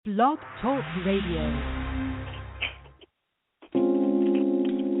Blog Talk Radio.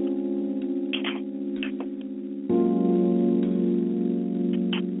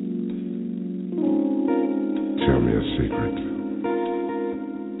 Tell me a secret.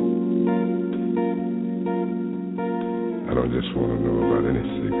 I don't just want to know about any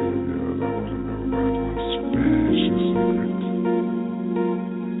secret of yours. I want to know about one special secret.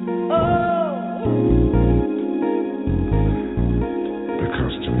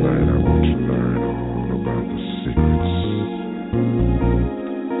 Because tonight I want to learn all about the secrets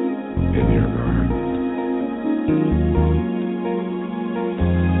in your garden.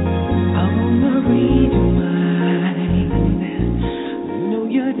 I wanna read your mind, know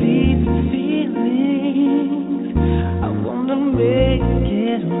your deepest feelings. I wanna make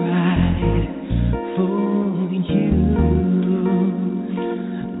it right for you,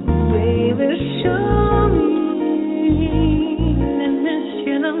 baby. Show me, let me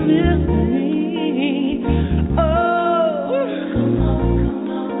share the mystery. Oh, come on,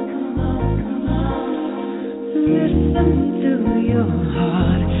 listen to your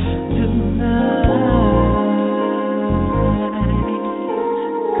heart tonight.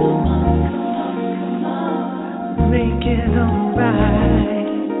 Come on, make it alright.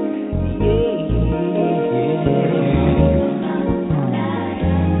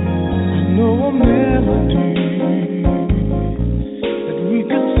 I know a melody that we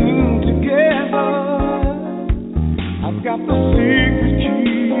can sing together. I've got the secret key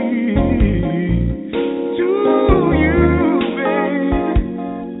to you, baby.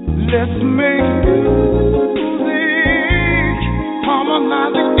 Let's make music,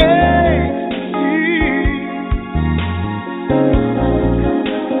 harmonizing ecstasy.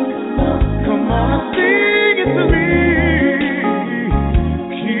 Come on and sing it to me.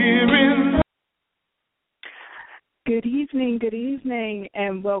 Here in Good evening,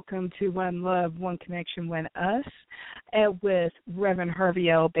 and welcome to One Love, One Connection, One Us, and with Reverend Harvey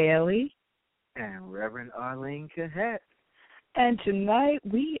L. Bailey. And Reverend Arlene Kahet. And tonight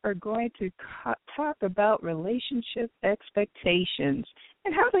we are going to talk about relationship expectations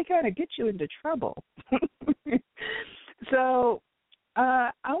and how they kind of get you into trouble. So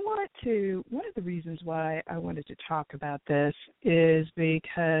one of the reasons why I wanted to talk about this is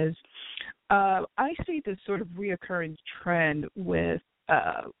because I see this sort of reoccurring trend with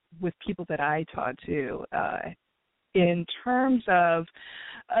people that I talk to in terms of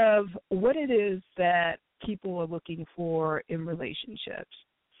what it is that people are looking for in relationships.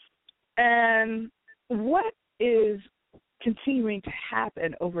 And what is continuing to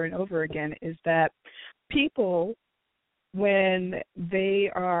happen over and over again is that people, when they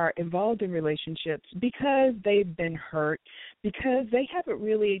are involved in relationships, because they've been hurt, because they haven't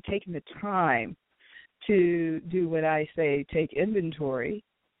really taken the time to do what I say, take inventory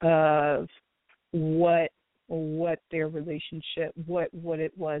of what their relationship, what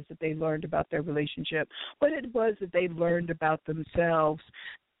it was that they learned about their relationship, what it was that they learned about themselves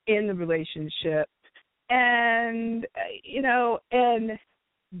in the relationship, and and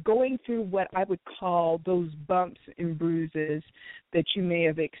going through what I would call those bumps and bruises that you may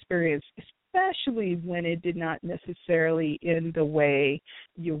have experienced, especially when it did not necessarily end the way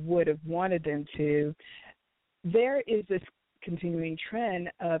you would have wanted them to. There is this continuing trend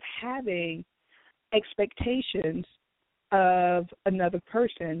of having expectations of another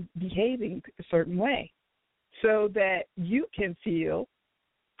person behaving a certain way so that you can feel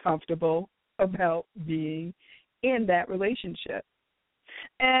comfortable about being in that relationship.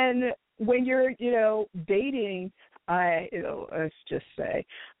 And when you're, dating, let's just say,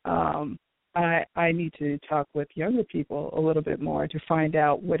 I need to talk with younger people a little bit more to find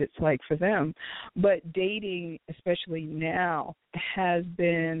out what it's like for them. But dating, especially now, has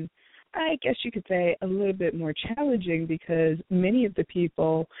been, I guess you could say, a little bit more challenging because many of the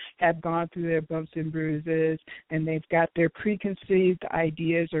people have gone through their bumps and bruises and they've got their preconceived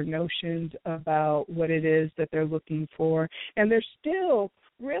ideas or notions about what it is that they're looking for. And they're still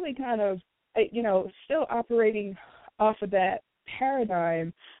really kind of, still operating off of that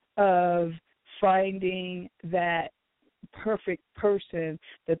paradigm of finding that perfect person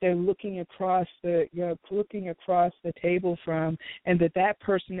that they're looking across the table from, and that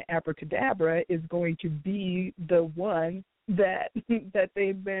person abracadabra is going to be the one that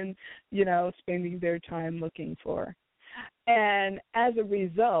they've been spending their time looking for. And as a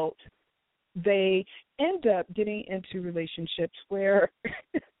result, they end up getting into relationships where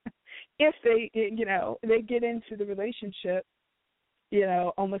if they get into the relationship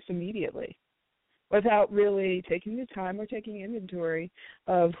almost immediately, without really taking the time or taking inventory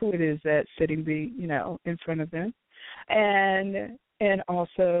of who it is that's sitting in front of them. And and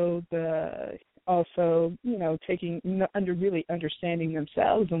also taking under really understanding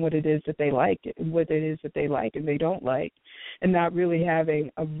themselves and what it is that they like and what it is that they like and they don't like, and not really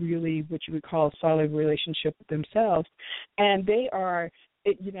having a really what you would call a solid relationship with themselves. And they are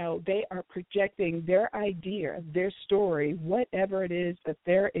projecting their idea, their story, whatever it is that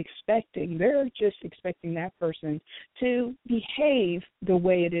they're expecting. They're just expecting that person to behave the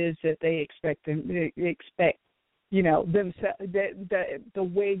way it is that they expect themselves, the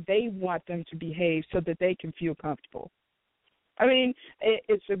way they want them to behave, so that they can feel comfortable. I mean,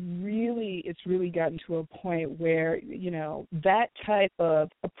 it's really gotten to a point where that type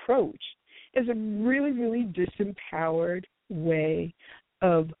of approach is a really, really disempowered way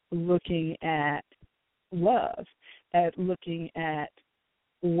of looking at love, at looking at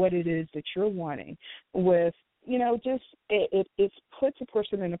what it is that you're wanting. With it puts a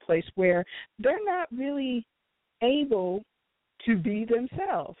person in a place where they're not really able to be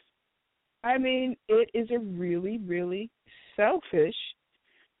themselves. I mean, it is a really, really selfish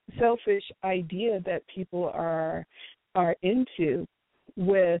idea that people are into,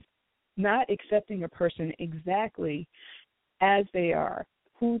 with not accepting a person exactly as they are,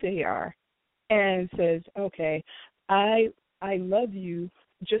 who they are, and says, okay, I love you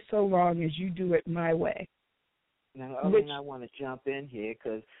just so long as you do it my way. Now, Arlene, I want to jump in here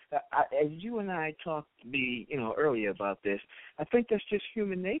because as you and I talked earlier about this, I think that's just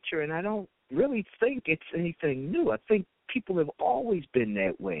human nature, and I don't really think it's anything new. I think people have always been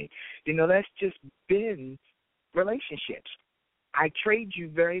that way. That's just been relationships. I trade you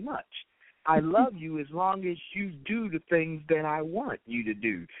very much. I love you as long as you do the things that I want you to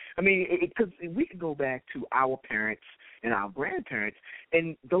do. I mean, because we could go back to our parents and our grandparents,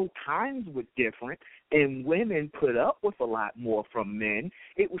 and though times were different and women put up with a lot more from men,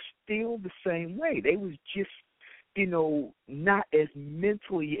 it was still the same way. They was just, not as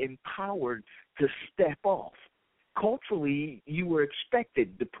mentally empowered to step off. Culturally, you were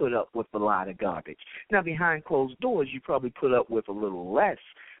expected to put up with a lot of garbage. Now, behind closed doors, you probably put up with a little less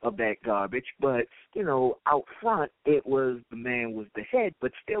of that garbage, but, out front, it was the man was the head,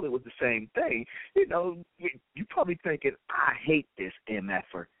 but still it was the same thing. You probably thinking, I hate this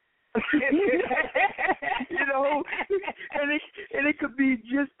MFer. And it could be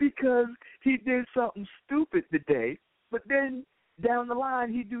just because he did something stupid today, but then down the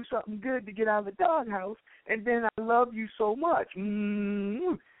line he do something good to get out of the doghouse, and then I love you so much.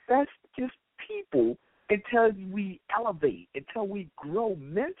 That's just people until we elevate, until we grow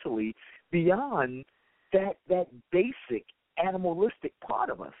mentally beyond that basic animalistic part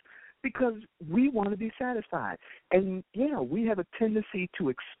of us, because we want to be satisfied. And, we have a tendency to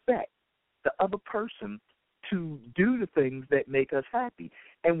expect the other person to do the things that make us happy.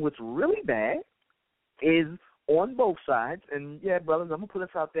 And what's really bad is on both sides, and, brothers, I'm going to put us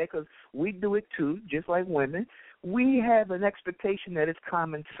out there because we do it too, just like women, we have an expectation that it's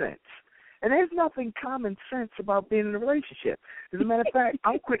common sense. And there's nothing common sense about being in a relationship. As a matter of fact,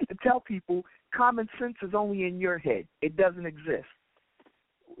 I'm quick to tell people common sense is only in your head. It doesn't exist.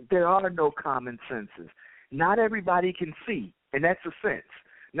 There are no common senses. Not everybody can see, and that's a sense.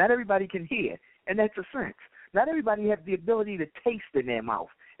 Not everybody can hear, and that's a sense. Not everybody has the ability to taste in their mouth,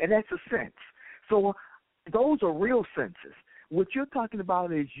 and that's a sense. So those are real senses. What you're talking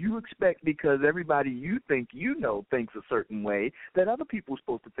about is you expect because everybody you think thinks a certain way that other people are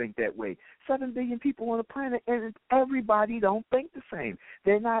supposed to think that way. 7 billion people on the planet, and everybody don't think the same.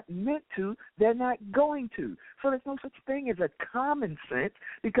 They're not meant to. They're not going to. So there's no such thing as a common sense,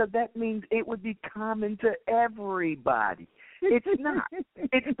 because that means it would be common to everybody. It's not.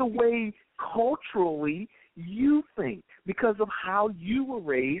 It's the way culturally you think, because of how you were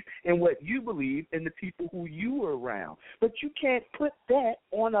raised and what you believe in the people who you were around. But you can't put that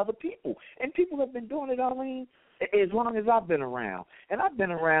on other people. And people have been doing it, Arlene, as long as I've been around. And I've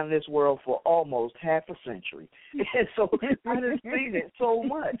been around this world for almost half a century. And so I've seen it so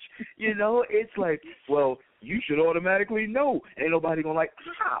much. It's like, well, you should automatically know. Ain't nobody going to like,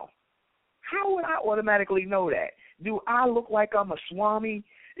 how? How would I automatically know that? Do I look like I'm a swami?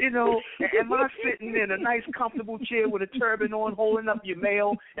 Am I sitting in a nice, comfortable chair with a turban on, holding up your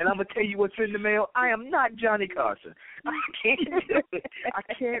mail, and I'm going to tell you what's in the mail? I am not Johnny Carson. I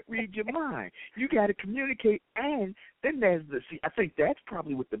can't read your mind. You got to communicate, and then there's I think that's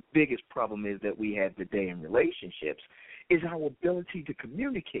probably what the biggest problem is that we have today in relationships, is our ability to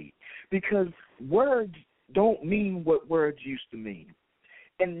communicate, because words don't mean what words used to mean.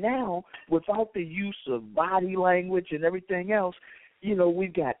 And now, without the use of body language and everything else,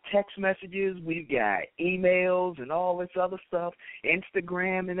 we've got text messages, we've got emails and all this other stuff,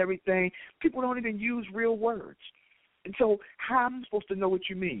 Instagram and everything. People don't even use real words. And so how am I supposed to know what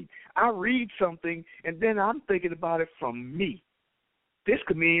you mean? I read something, and then I'm thinking about it from me. This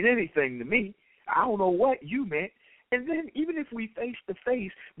could mean anything to me. I don't know what you meant. And then even if we face to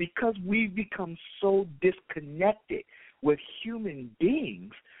face, because we've become so disconnected with human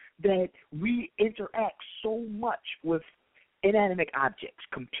beings that we interact so much with inanimate objects,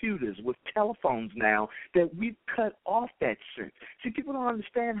 computers, with telephones now, that we've cut off that sense. See, people don't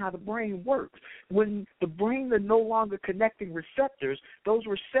understand how the brain works. When the brain are no longer connecting receptors, those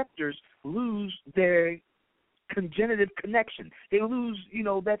receptors lose their congenitive connection. They lose,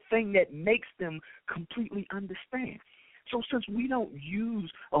 that thing that makes them completely understand. So since we don't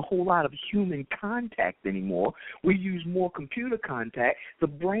use a whole lot of human contact anymore, we use more computer contact, the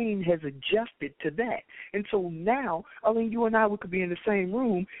brain has adjusted to that. And so now, Arlene, you and I, we could be in the same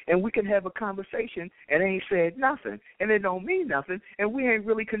room, and we can have a conversation and ain't said nothing, and it don't mean nothing, and we ain't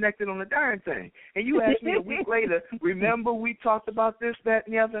really connected on a darn thing. And you ask me a week later, remember we talked about this, that,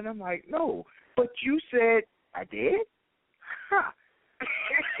 and the other? And I'm like, no, but you said I did? Huh.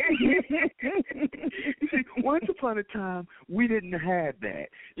 You see, once upon a time, we didn't have that.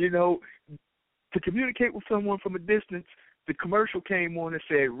 To communicate with someone from a distance, the commercial came on and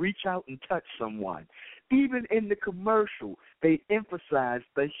said, reach out and touch someone. Even in the commercial, they emphasized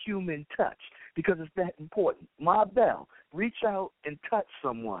the human touch because it's that important. Ma Bell, reach out and touch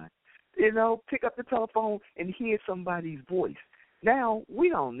someone. Pick up the telephone and hear somebody's voice. Now, we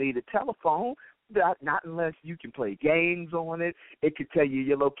don't need a telephone. Not unless you can play games on it. It could tell you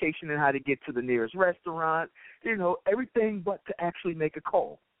your location and how to get to the nearest restaurant. Everything but to actually make a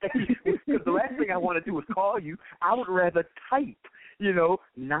call. Because the last thing I want to do is call you. I would rather type.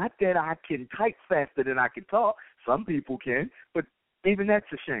 Not that I can type faster than I can talk. Some people can, but even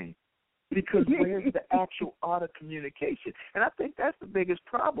that's a shame. Because where's the actual art of communication? And I think that's the biggest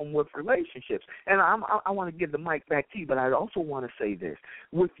problem with relationships. And I want to give the mic back to you, but I also want to say this.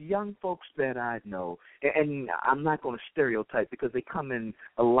 With young folks that I know, and I'm not going to stereotype because they come in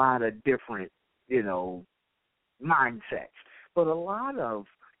a lot of different, mindsets. But a lot of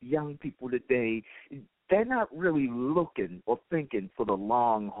young people today, they're not really looking or thinking for the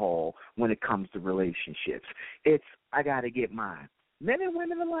long haul when it comes to relationships. It's, I got to get mine. Men and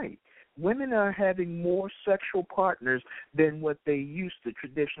women alike. Women are having more sexual partners than what they used to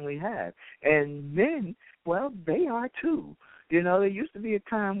traditionally have. And men, well, they are too. There used to be a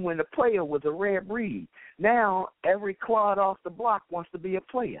time when a player was a rare breed. Now, every clod off the block wants to be a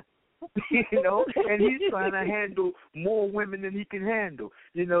player. And he's trying to handle more women than he can handle.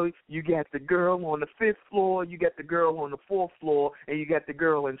 You got the girl on the 5th floor, you got the girl on the 4th floor, and you got the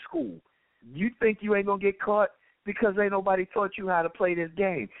girl in school. You think you ain't going to get caught? Because ain't nobody taught you how to play this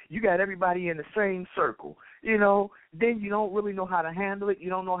game. You got everybody in the same circle. Then you don't really know how to handle it.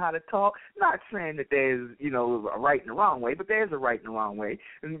 You don't know how to talk. Not saying that there's, a right and a wrong way, but there's a right and a wrong way,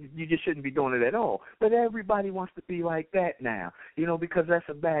 and you just shouldn't be doing it at all. But everybody wants to be like that now, because that's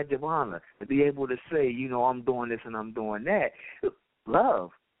a badge of honor, to be able to say, I'm doing this and I'm doing that. Love.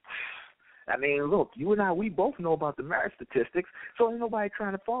 I mean, look, you and I, we both know about the marriage statistics, so ain't nobody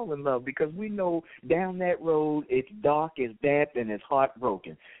trying to fall in love because we know down that road it's dark, it's damp, and it's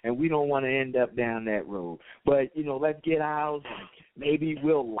heartbroken, and we don't want to end up down that road. But, let's get ours, and maybe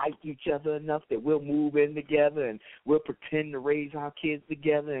we'll like each other enough that we'll move in together, and we'll pretend to raise our kids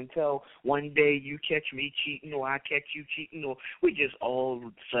together until one day you catch me cheating or I catch you cheating, or we just all of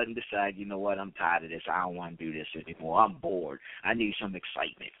a sudden decide, you know what, I'm tired of this. I don't want to do this anymore. I'm bored. I need some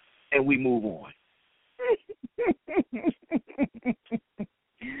excitement. And we move on.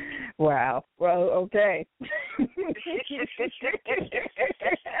 Wow. Well, okay.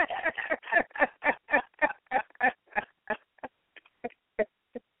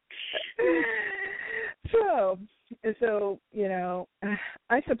 So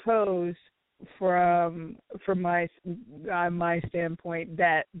I suppose from my standpoint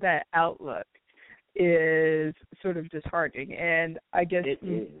that outlook is sort of disheartening, and I guess it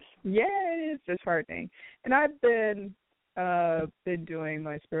is. Yeah, it is disheartening. And I've been doing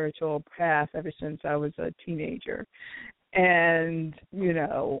my spiritual path ever since I was a teenager, and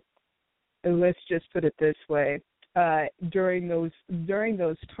let's just put it this way: during those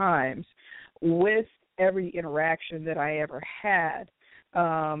times, with every interaction that I ever had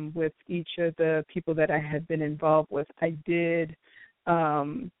with each of the people that I had been involved with, I did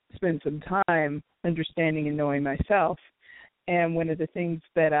spend some time understanding and knowing myself. And one of the things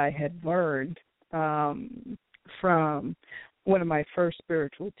that I had learned from one of my first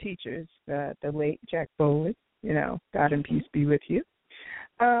spiritual teachers, the late Jack Bowen, God in peace be with you,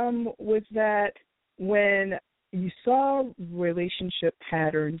 was that when you saw relationship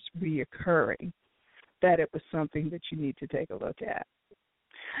patterns reoccurring, that it was something that you need to take a look at.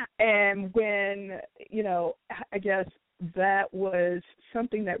 And when, I guess that was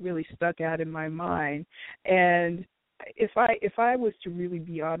something that really stuck out in my mind. And if I was to really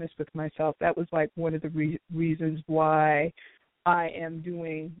be honest with myself, that was like one of the reasons why I am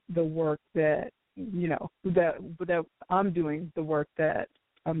doing the work that, that I'm doing the work that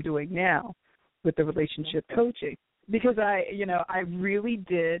I'm doing now with the relationship coaching. Because I really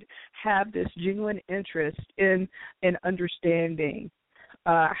did have this genuine interest in understanding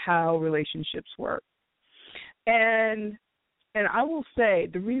how relationships work. And I will say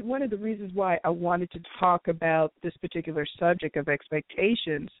one of the reasons why I wanted to talk about this particular subject of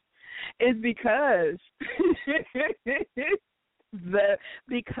expectations is because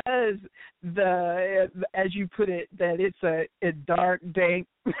as you put it, that it's a dark, dank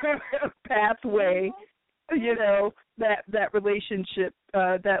pathway, that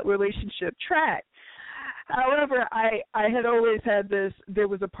relationship track. However, I had always had this. There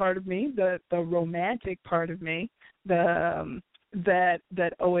was a part of me, the romantic part of me, that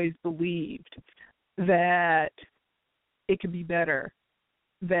always believed that it could be better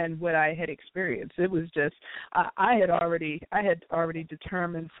than what I had experienced. It was just I had already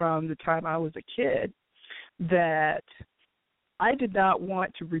determined from the time I was a kid that I did not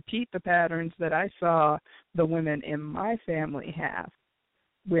want to repeat the patterns that I saw the women in my family have,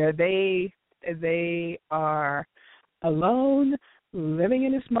 where they are alone, living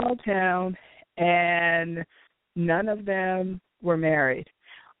in a small town, and none of them were married.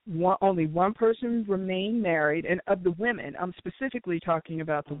 Only one person remained married, and of the women, I'm specifically talking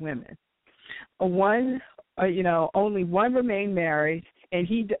about the women. Only one remained married,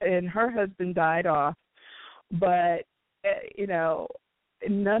 and her husband died off, but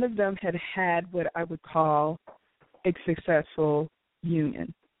none of them had what I would call a successful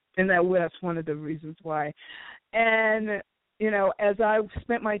union. And that's one of the reasons why. And, as I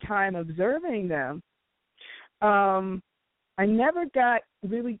spent my time observing them, I never got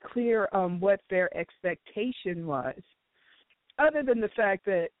really clear on what their expectation was, other than the fact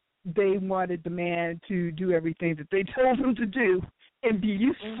that they wanted the man to do everything that they told him to do and be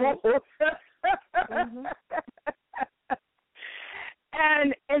useful. Mm-hmm.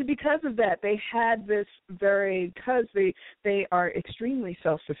 And because of that, they had this because they are extremely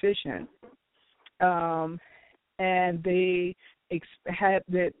self-sufficient, and they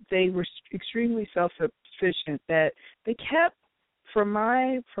were extremely self-sufficient, that they kept, from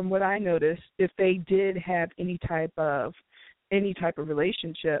what I noticed, if they did have any type of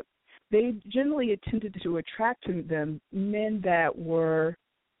relationship, they generally tended to attract to them men that were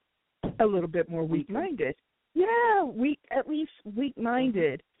a little bit more weak-minded. Yeah, at least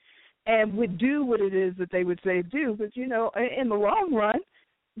weak-minded, and would do what it is that they would say do. But, in the long run,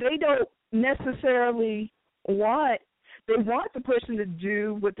 they don't necessarily want the person to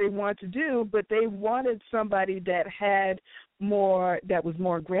do what they want to do, but they wanted somebody that was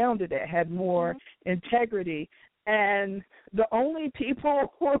more grounded, that had more integrity. And the only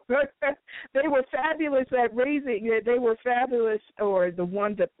people they were fabulous at raising. They were fabulous, or the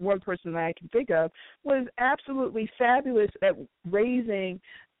one person that I can think of was absolutely fabulous at raising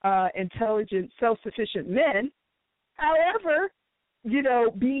intelligent, self-sufficient men. However,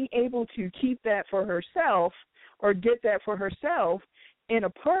 being able to keep that for herself or get that for herself in a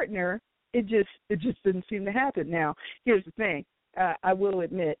partner, it just didn't seem to happen. Now, here's the thing: I will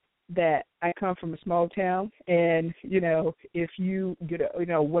admit that I come from a small town, and, if you get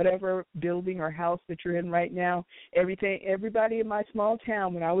whatever building or house that you're in right now, everybody in my small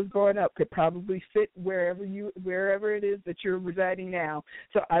town when I was growing up could probably fit wherever it is that you're residing now.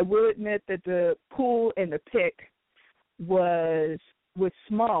 So I will admit that the pool and the pick was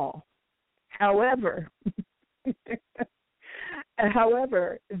small. However,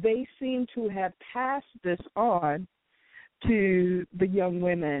 they seem to have passed this on to the young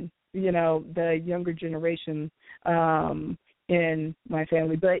women, the younger generation in my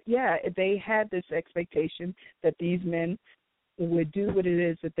family. But, yeah, they had this expectation that these men would do what it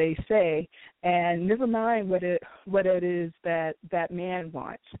is that they say, and never mind what it is that man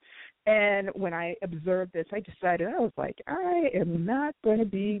wants. And when I observed this, I decided, I was like, I am not going to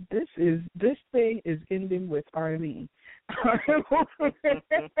be, this thing is ending with Arlene.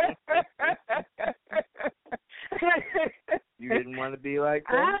 You didn't want to be like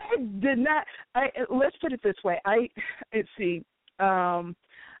that? I did not. Let's put it this way. I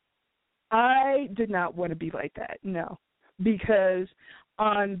did not want to be like that, no. Because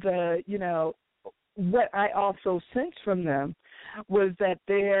on the, what I also sensed from them was that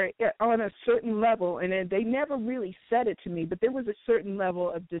they're on a certain level, and they never really said it to me, but there was a certain level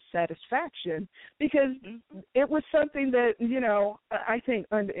of dissatisfaction because it was something that, I think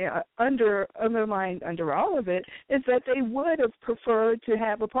underlined under all of it is that they would have preferred to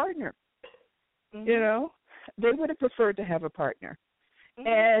have a partner. They would have preferred to have a partner.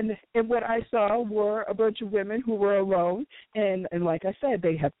 And what I saw were a bunch of women who were alone, and like I said,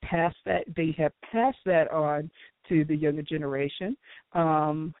 they have passed that on to the younger generation.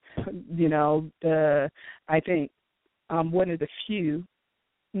 I think I'm one of the few.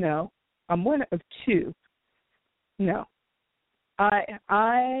 No, I'm one of two. No.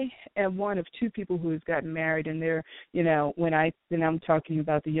 I am one of two people who has gotten married, and they're, when I'm talking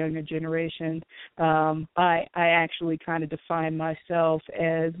about the younger generation, I actually kind of define myself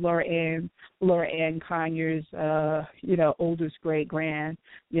as Laura Ann Conyers, oldest great grand,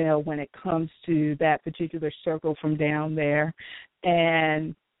 when it comes to that particular circle from down there,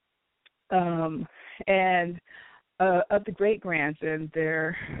 and of the great grands, and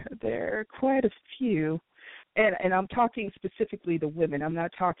there are quite a few. And I'm talking specifically the women. I'm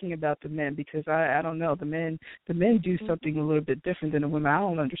not talking about the men because I don't know. The men do something a little bit different than the women. I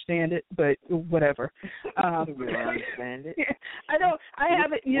don't understand it, but whatever. You don't understand it? I don't. I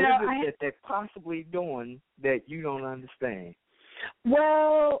haven't. What is it that they're possibly doing that you don't understand?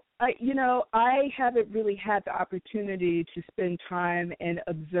 Well, I haven't really had the opportunity to spend time and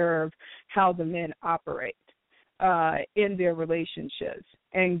observe how the men operate in their relationships,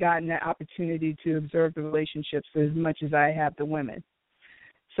 and gotten the opportunity to observe the relationships as much as I have the women.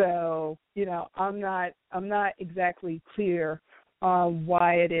 So, I'm not exactly clear on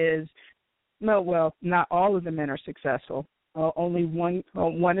why it is. No, well, not all of the men are successful. Only one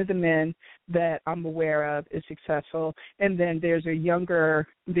of the men that I'm aware of is successful, and then there is a younger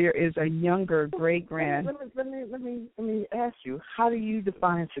great grand. Let me ask you, how do you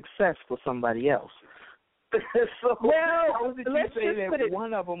define success for somebody else? So, how did you say that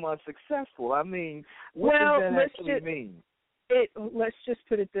one of them are successful? I mean, what does that actually mean? Let's just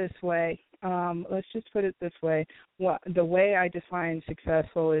put it this way. The way I define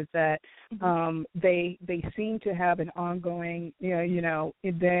successful is that they seem to have an ongoing,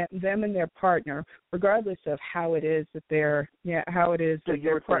 them and their partner, regardless of how it is that they're, how it is. So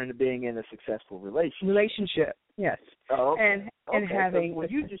you're referring to being in a successful relationship. Relationship, yes. Oh, okay. And having. When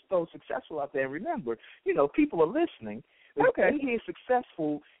you just throw successful out there, remember, people are listening. If they hear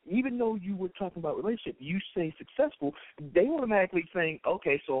successful, even though you were talking about relationship, you say successful, they automatically think,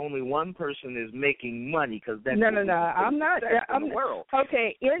 okay, so only one person is making money because that's no. I'm not. I'm the world.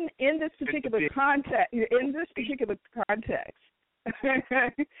 Okay, in this particular context,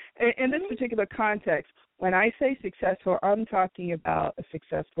 when I say successful, I'm talking about a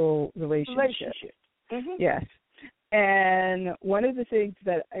successful relationship. Mm-hmm. Yes. And one of the things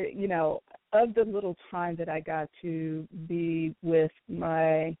that, of the little time that I got to be with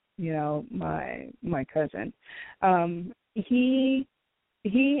my cousin, he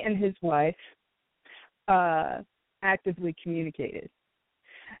and his wife actively communicated.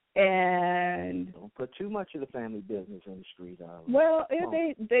 And don't put too much of the family business in the street, Arlene. Well,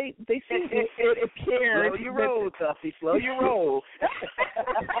 they seem it appeared. Slow your roll, Tuffy. Slow your roll.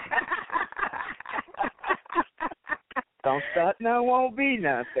 Don't start now, won't be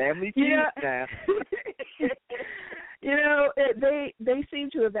now. Family feud now. They seem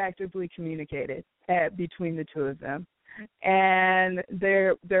to have actively communicated between the two of them, and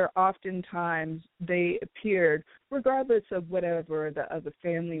they're oftentimes they appeared, regardless of whatever the other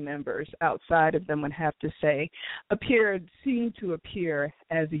family members outside of them would have to say, seemed to appear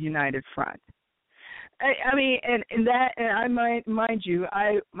as a united front. I mean, and I mind you,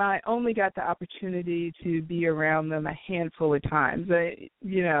 I only got the opportunity to be around them a handful of times, but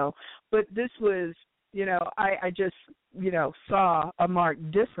this was, I just, saw a marked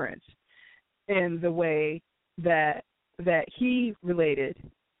difference in the way that he related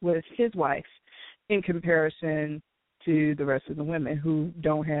with his wife in comparison to the rest of the women who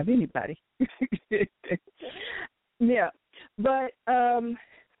don't have anybody. Yeah,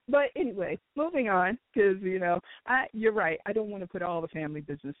 But anyway, moving on, because, you're right. I don't want to put all the family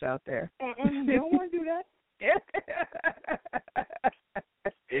business out there. You don't want to do that?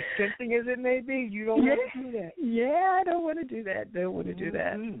 As tempting as it may be, you don't want to do that. Yeah, I don't want to do that.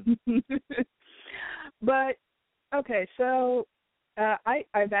 But, okay, so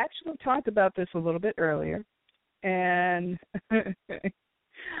I've actually talked about this a little bit earlier. And,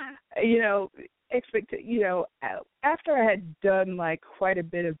 after I had done quite a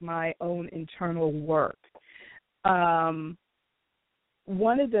bit of my own internal work, one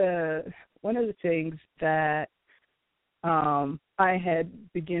of the things that I had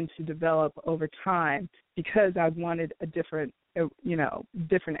begun to develop over time because I wanted a different,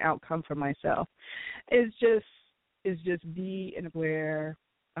 different outcome for myself. Is just be in a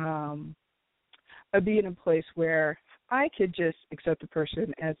place where I could just accept a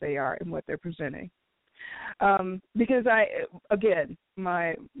person as they are and what they're presenting. Because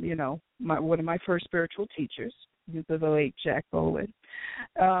one of my first spiritual teachers, the late Jack Boland,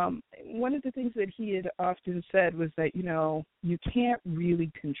 one of the things that he had often said was that, you can't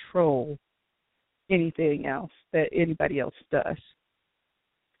really control anything else that anybody else does.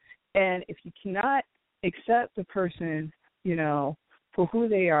 And if you cannot accept the person, for who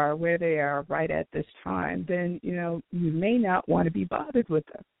they are, where they are right at this time, then, you may not want to be bothered with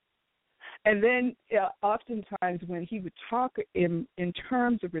them. And then oftentimes when he would talk in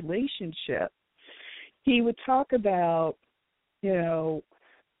terms of relationship, he would talk about,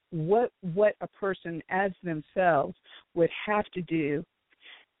 what a person as themselves would have to do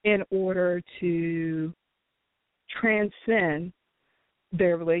in order to transcend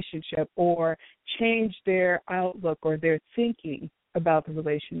their relationship or change their outlook or their thinking about the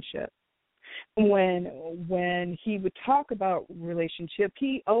relationship. When he would talk about relationship,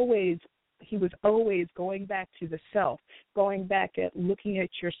 he was always going back to the self, going back at looking at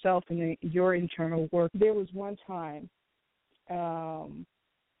yourself and your internal work. There was one time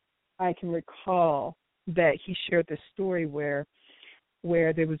I can recall that he shared this story where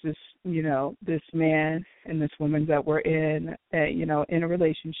there was this, this man and this woman that were in a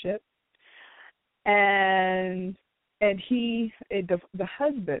relationship, and the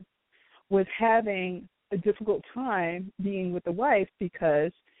husband was having a difficult time being with the wife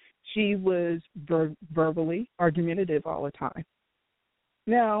because she was verbally argumentative all the time.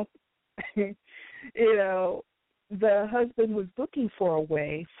 Now, the husband was looking for a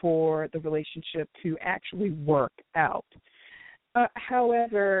way for the relationship to actually work out.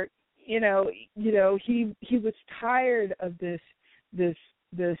 However, he was tired of this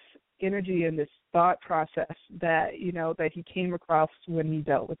energy and this thought process that that he came across when he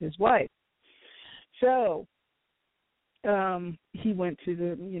dealt with his wife. So he went to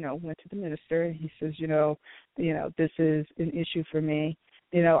the minister, and he says, this is an issue for me.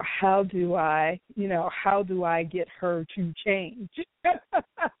 How do I get her to change?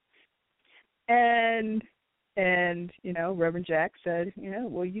 And Reverend Jack said,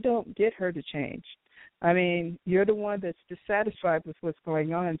 well, you don't get her to change. I mean, you're the one that's dissatisfied with what's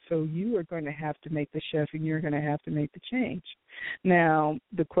going on, so you are going to have to make the shift, and you're going to have to make the change. Now,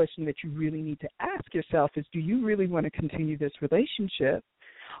 the question that you really need to ask yourself is, do you really want to continue this relationship,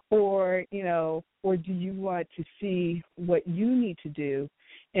 or do you want to see what you need to do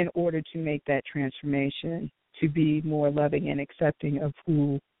in order to make that transformation to be more loving and accepting of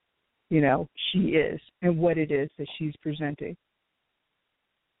who, she is and what it is that she's presenting?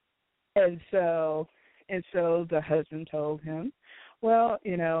 And so the husband told him, well,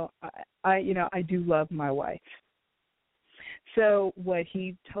 I do love my wife. So what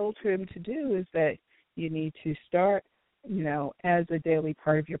he told him to do is that you need to start, as a daily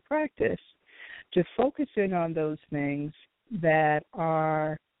part of your practice, to focus in on those things that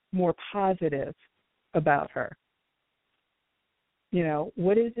are more positive about her.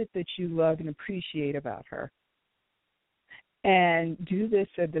 What is it that you love and appreciate about her? And do this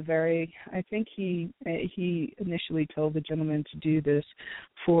at I think he initially told the gentleman to do this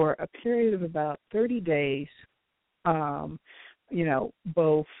for a period of about 30 days,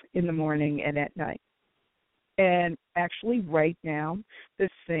 both in the morning and at night. And actually write down the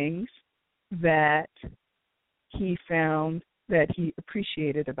things that he found that he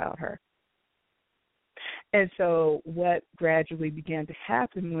appreciated about her. And so what gradually began to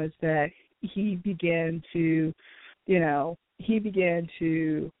happen was that he began to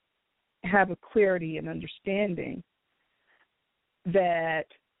have a clarity and understanding that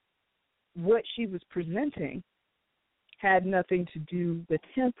what she was presenting had nothing to do with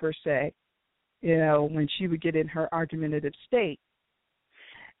him per se, when she would get in her argumentative state.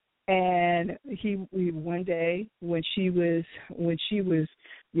 And one day when she was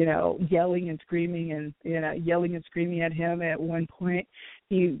yelling and screaming at him at one point,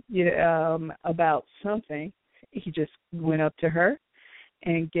 about something, he just went up to her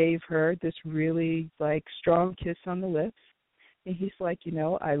and gave her this really strong kiss on the lips, and he's like,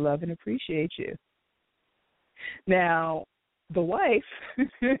 I love and appreciate you. Now the wife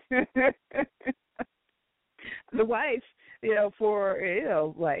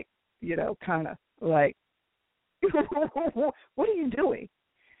kind of like, what are you doing?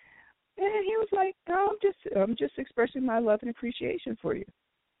 And he was like, no, I'm just expressing my love and appreciation for you.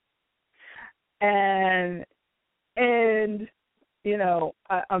 And And, you know,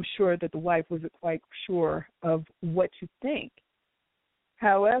 I'm sure that the wife wasn't quite sure of what to think.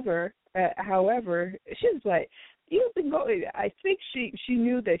 However, she was like, you've been going. I think she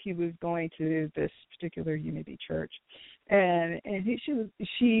knew that he was going to this particular Unity church, and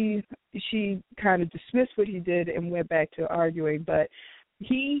she kind of dismissed what he did and went back to arguing. But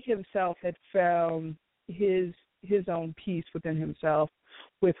he himself had found his own peace within himself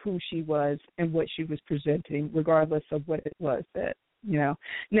with who she was and what she was presenting, regardless of what it was that, you know.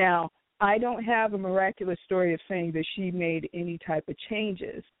 Now, I don't have a miraculous story of saying that she made any type of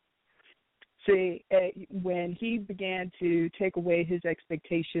changes. See, when he began to take away his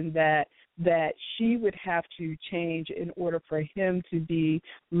expectation that she would have to change in order for him to be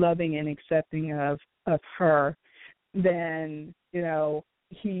loving and accepting of her, then, you know,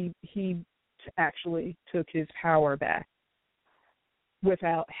 he actually took his power back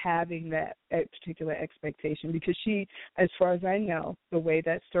without having that particular expectation. Because she, as far as I know, the way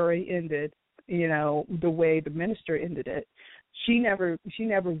that story ended, you know, the way the minister ended it, she never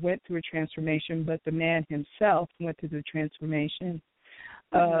went through a transformation, but the man himself went through the transformation.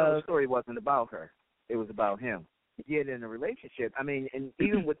 The story wasn't about her. It was about him. Yet in a relationship, I mean, and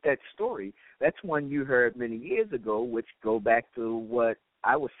even with that story, that's one you heard many years ago, which go back to what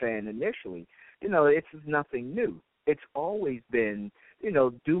I was saying initially. You know, it's nothing new. It's always been, you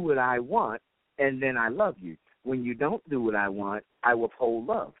know, do what I want, and then I love you. When you don't do what I want, I withhold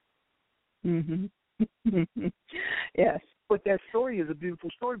love. Mm-hmm. Yes. But that story is a beautiful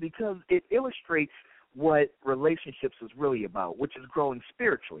story because it illustrates what relationships is really about, which is growing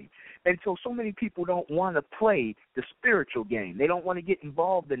spiritually. And so many people don't want to play the spiritual game. They don't want to get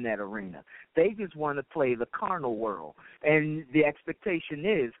involved in that arena. They just want to play the carnal world. And the expectation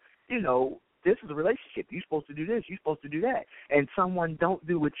is, you know, this is a relationship. You're supposed to do this. You're supposed to do that. And someone don't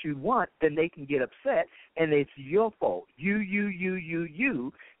do what you want, then they can get upset, and it's your fault.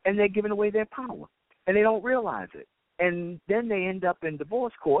 You, and they're giving away their power. And they don't realize it. And then they end up in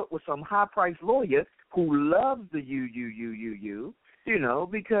divorce court with some high-priced lawyer who loves the you know,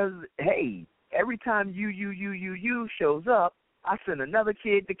 because, hey, every time you shows up, I send another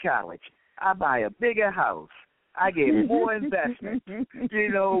kid to college. I buy a bigger house. I get more investment.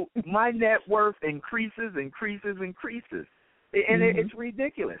 You know, my net worth increases. And it's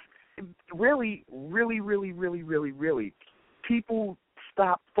ridiculous. Really, people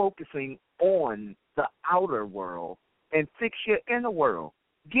stop focusing on the outer world and fix your inner world.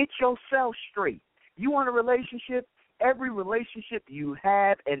 Get yourself straight. You want a relationship? Every relationship you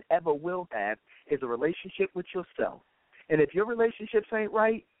have and ever will have is a relationship with yourself. And if your relationships ain't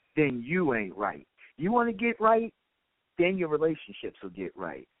right, then you ain't right. You want to get right, then your relationships will get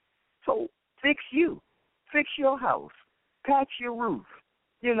right. So fix you. Fix your house. Patch your roof.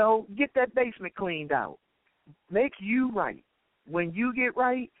 You know, get that basement cleaned out. Make you right. When you get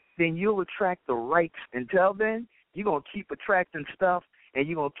right, then you'll attract the rights. Until then, you're going to keep attracting stuff, and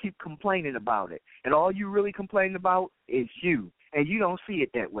you're going to keep complaining about it. And all you really complain about is you, and you don't see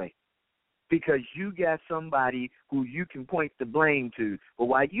it that way because you got somebody who you can point the blame to. But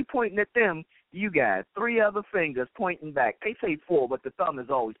while you pointing at them, you got 3 other fingers pointing back. They say 4, but the thumb is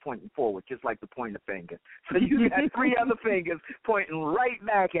always pointing forward, just like the pointer finger. So you got 3 other fingers pointing right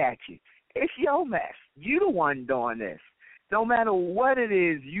back at you. It's your mess. You the one doing this. No matter what it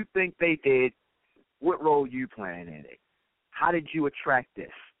is you think they did, what role you playing in it? How did you attract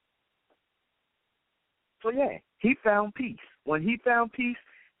this? So, yeah, he found peace. When he found peace,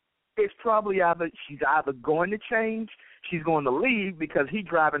 it's probably she's either going to change, she's going to leave because he's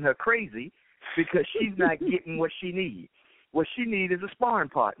driving her crazy because she's not getting what she needs. What she needs is a sparring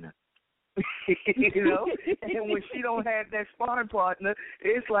partner. You know? And when she don't have that sparring partner,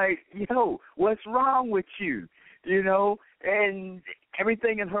 it's like, yo, what's wrong with you? You know? And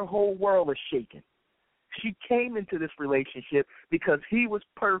everything in her whole world is shaking. She came into this relationship because he was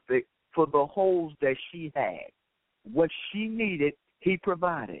perfect for the holes that she had. What she needed, he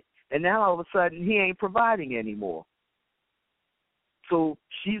provided. And now all of a sudden, he ain't providing anymore. So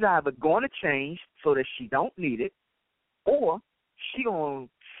she's either going to change so that she don't need it, or she going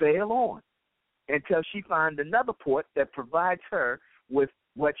to sail on until she finds another port that provides her with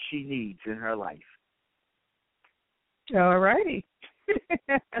what she needs in her life. All righty.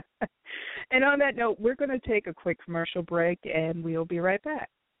 And on that note, we're going to take a quick commercial break, and we'll be right back.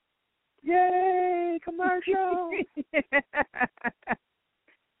 Yay, commercial!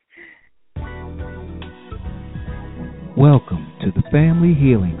 Welcome to the Family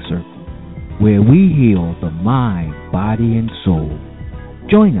Healing Circle, where we heal the mind, body, and soul.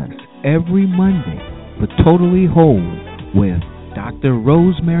 Join us every Monday for Totally Whole with Dr.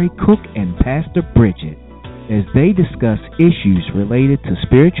 Rosemary Cook and Pastor Bridget. as they discuss issues related to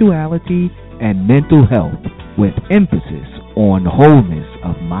spirituality and mental health with emphasis on wholeness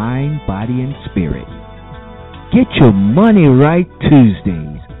of mind, body, and spirit. Get your money right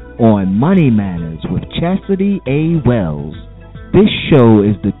Tuesdays on Money Matters with Chastity A. Wells. This show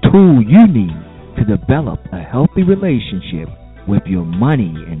is the tool you need to develop a healthy relationship with your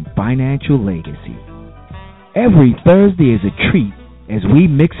money and financial legacy. Every Thursday is a treat as we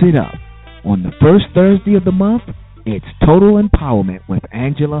mix it up. On the first Thursday of the month, it's Total Empowerment with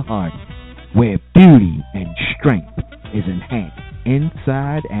Angela Hardy, where beauty and strength is enhanced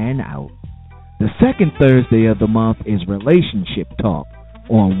inside and out. The second Thursday of the month is Relationship Talk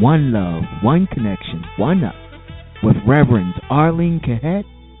on One Love, One Connection, One Up with Reverends Arlene Kahet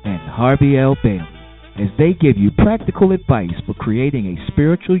and Harvey L. as they give you practical advice for creating a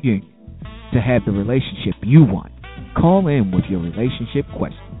spiritual union to have the relationship you want. Call in with your relationship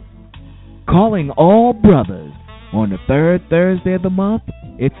question. Calling all brothers on the third Thursday of the month,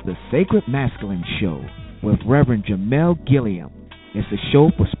 it's the Sacred Masculine Show with Reverend Jamel Gilliam. It's a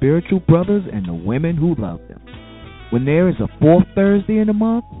show for spiritual brothers and the women who love them. When there is a fourth Thursday in the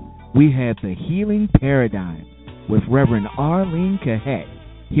month, we have the Healing Paradigm with Reverend Arlene Kahet,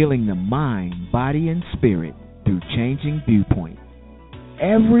 healing the mind, body, and spirit through changing viewpoints.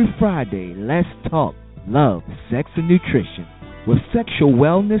 Every Friday, let's talk love, sex, and nutrition with sexual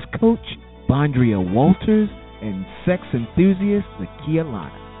wellness coach Bondria Walters and sex enthusiast Zakia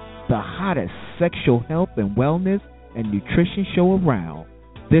Lana. The hottest sexual health and wellness and nutrition show around.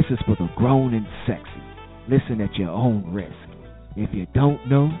 This is for the grown and sexy. Listen at your own risk. If you don't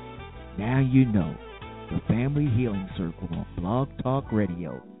know, now you know. The Family Healing Circle on Blog Talk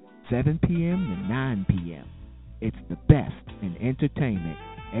Radio, 7 p.m. to 9 p.m. It's the best in entertainment,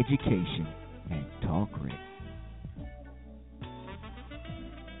 education, and talk radio.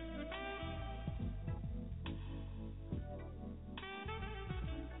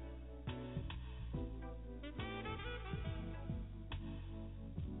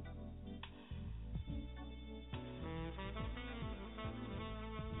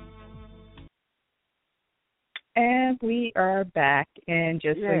 And we are back, and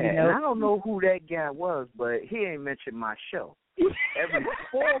just so you know, and I don't know who that guy was, but he ain't mentioned my show. Every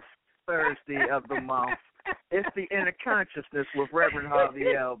fourth Thursday of the month, it's the Inner Consciousness with Reverend Harvey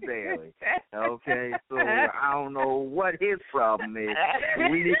L. Bailey. Okay, so I don't know what his problem is.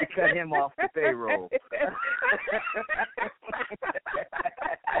 We need to cut him off the payroll.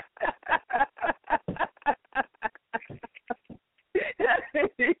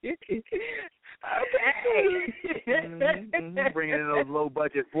 Okay. Bringing in those low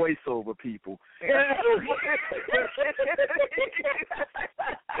budget voiceover people.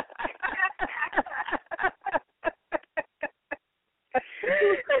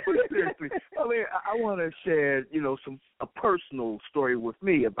 Seriously, I mean, I want to share, a personal story with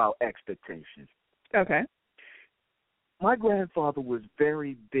me about expectations. Okay. My grandfather was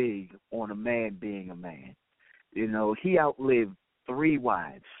very big on a man being a man. He outlived 3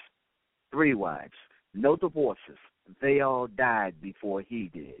 wives. 3 wives. No divorces. They all died before he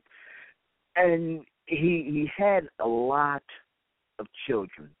did. And he had a lot of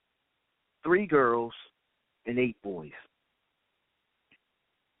children. 3 girls and 8 boys.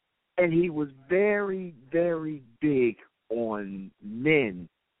 And he was very, very big on men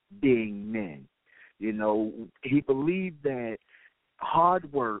being men. He believed that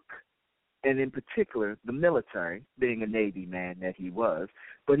hard work, and in particular the military, being a Navy man that he was,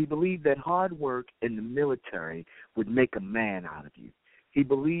 but he believed that hard work in the military would make a man out of you. He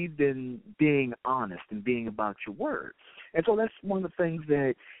believed in being honest and being about your word. And so that's one of the things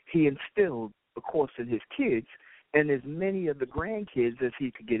that he instilled, of course, in his kids and as many of the grandkids as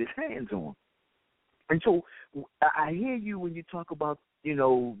he could get his hands on. And so I hear you when you talk about,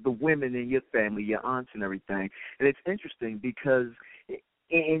 the women in your family, your aunts and everything. And it's interesting because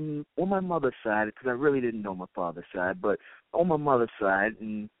on my mother's side, because I really didn't know my father's side, but on my mother's side,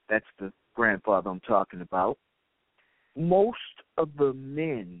 and that's the grandfather I'm talking about, most of the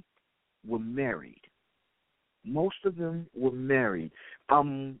men were married. Most of them were married.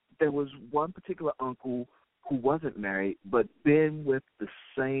 There was one particular uncle who wasn't married, but been with the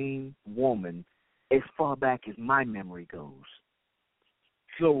same woman as far back as my memory goes.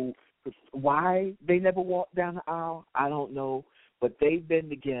 So why they never walked down the aisle, I don't know, but they've been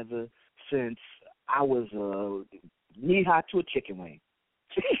together since I was knee-high to a chicken wing.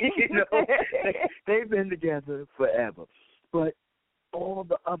 They've been together forever. But all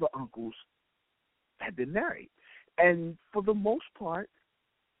the other uncles have been married. And for the most part,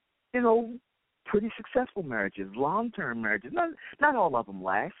 pretty successful marriages, long-term marriages. Not all of them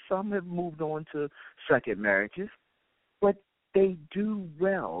last. Some have moved on to second marriages, but they do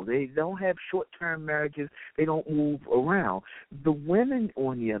well. They don't have short-term marriages. They don't move around. The women,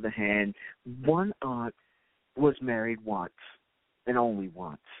 on the other hand, one aunt was married once and only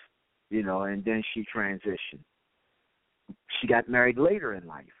once, and then she transitioned. She got married later in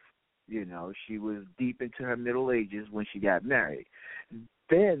life. She was deep into her middle ages when she got married.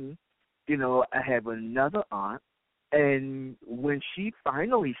 Then, I have another aunt, and when she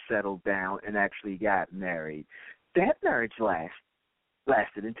finally settled down and actually got married, that marriage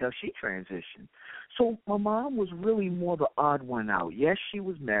lasted until she transitioned. So my mom was really more the odd one out. Yes, she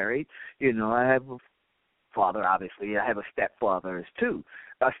was married. I have a father, obviously. I have a stepfather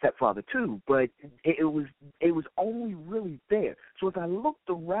too, but it was only really there. So as I looked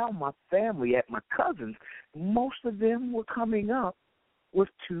around my family at my cousins, most of them were coming up with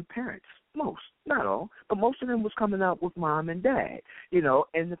two parents. Most, not all, but most of them was coming up with mom and dad,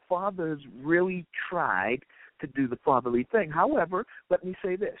 and the fathers really tried to do the fatherly thing. However, let me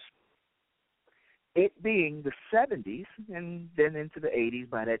say this. It being the 70s and then into the 80s,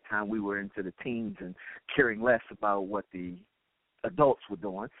 by that time we were into the teens and caring less about what the adults were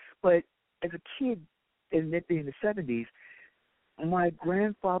doing. But as a kid, and it being the 70s, my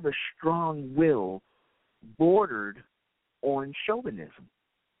grandfather's strong will bordered on chauvinism.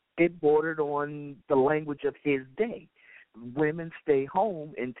 It bordered on the language of his day. Women stay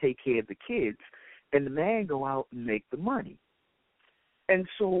home and take care of the kids, and the man go out and make the money. And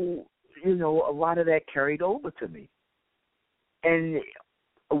so, a lot of that carried over to me. And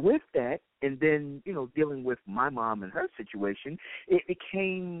with that, and then, dealing with my mom and her situation, it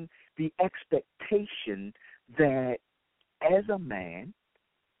became the expectation that as a man,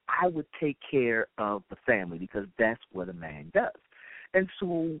 I would take care of the family because that's what a man does. And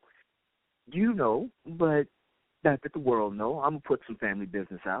so, but not that the world know, I'm going to put some family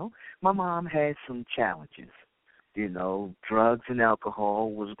business out. My mom had some challenges. Drugs and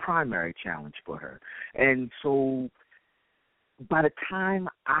alcohol was a primary challenge for her. And so by the time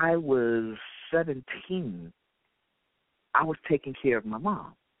I was 17, I was taking care of my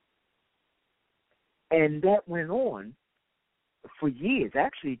mom. And that went on for years,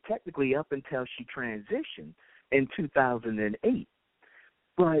 actually technically up until she transitioned in 2008.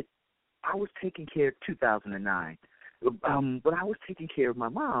 But I was taking care of 2009. But I was taking care of my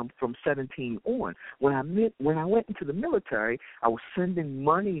mom from 17 on. When I went into the military, I was sending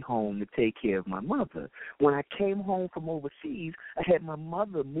money home to take care of my mother. When I came home from overseas, I had my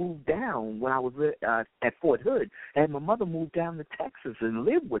mother move down when I was at Fort Hood. I had my mother move down to Texas and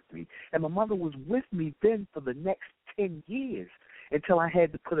live with me. And my mother was with me then for the next 10 years until I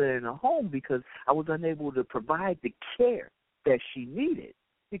had to put her in a home because I was unable to provide the care that she needed,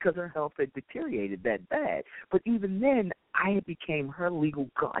 because her health had deteriorated that bad. But even then, I became her legal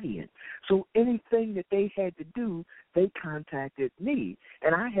guardian. So anything that they had to do, they contacted me,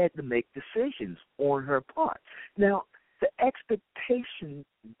 and I had to make decisions on her part. Now, the expectation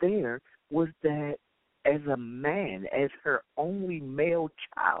there was that as a man, as her only male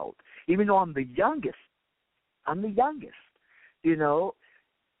child, even though I'm the youngest,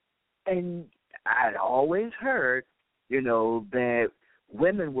 and I'd always heard, that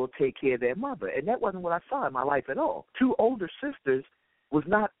women will take care of their mother. And that wasn't what I saw in my life at all. Two older sisters was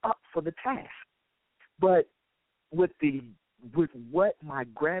not up for the task. But with what my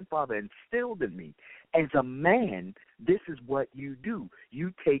grandfather instilled in me, as a man, this is what you do.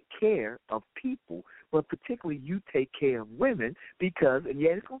 You take care of people, but particularly you take care of women because, and yeah,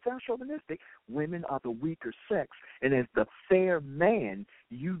 it's going to sound chauvinistic, women are the weaker sex. And as the fair man,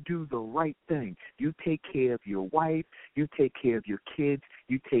 you do the right thing. You take care of your wife, you take care of your kids,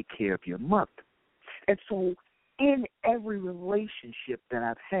 you take care of your mother. And so in every relationship that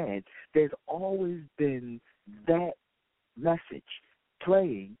I've had, there's always been that message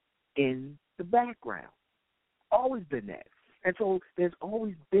playing in the background. Always been that. And so there's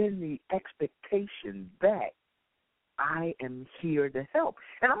always been the expectation that I am here to help.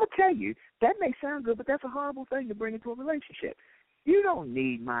 And I'm going to tell you, that may sound good, but that's a horrible thing to bring into a relationship. You don't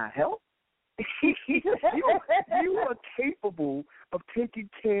need my help. you are capable of taking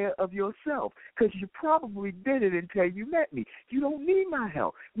care of yourself because you probably did it until you met me. You don't need my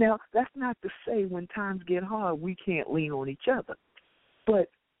help. Now, that's not to say when times get hard, we can't lean on each other. But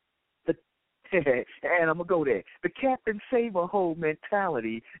and I'm going to go there. The Captain Save-A-Hoe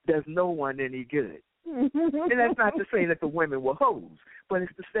mentality does no one any good. And that's not to say that the women were hoes, but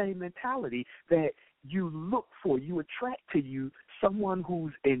it's the same mentality that you look for, you attract to you someone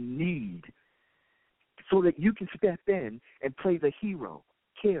who's in need so that you can step in and play the hero,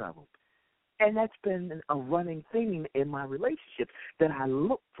 care of them. And that's been a running theme in my relationships, that I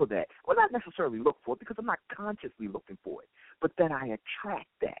look for that. Well, not necessarily look for it, because I'm not consciously looking for it, but that I attract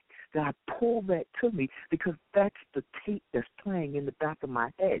that I pull that to me, because that's the tape that's playing in the back of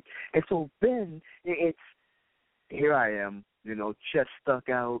my head. And so then it's, here I am, chest stuck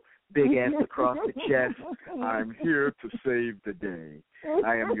out, big ass across the chest. I'm here to save the day.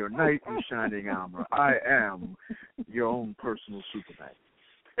 I am your knight in shining armor. I am your own personal Superman.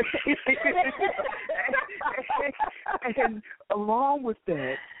 And along with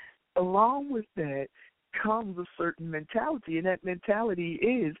that comes a certain mentality, and that mentality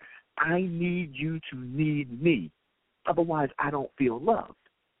is, I need you to need me. Otherwise, I don't feel loved.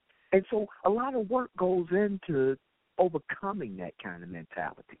 And so a lot of work goes into overcoming that kind of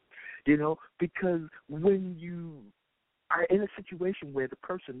mentality, because when you are in a situation where the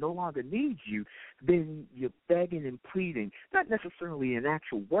person no longer needs you, then you're begging and pleading, not necessarily in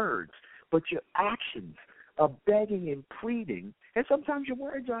actual words, but your actions are begging and pleading, and sometimes your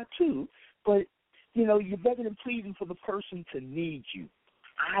words are too, but, you're begging and pleading for the person to need you.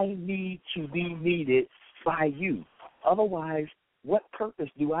 I need to be needed by you. Otherwise, what purpose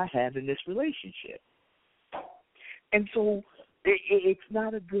do I have in this relationship? And so it's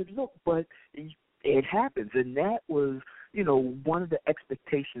not a good look, but it happens, and that was, one of the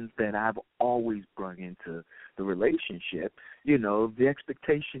expectations that I've always brought into the relationship, the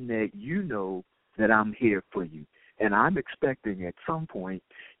expectation that that I'm here for you, and I'm expecting at some point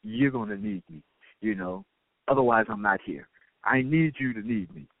you're going to need me, otherwise I'm not here. I need you to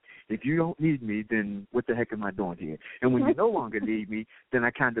need me. If you don't need me, then what the heck am I doing here? And when you no longer need me, then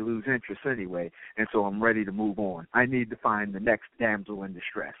I kind of lose interest anyway, and so I'm ready to move on. I need to find the next damsel in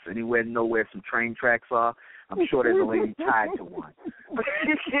distress. Anywhere, know where some train tracks are, I'm sure there's a lady tied to one.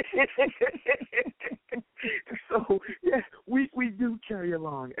 So, yeah, we do carry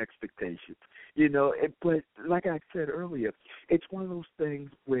along expectations, but like I said earlier, it's one of those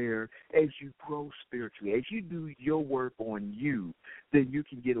things where as you grow spiritually, as you do your work on you, then you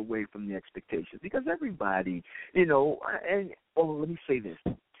can get away from the expectations. Because everybody, let me say this.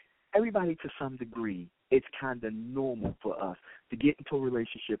 Everybody to some degree, it's kind of normal for us to get into a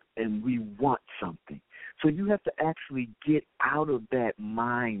relationship and we want something. So you have to actually get out of that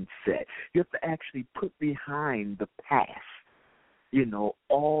mindset. You have to actually put behind the past,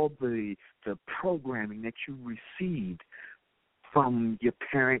 all the programming that you received from your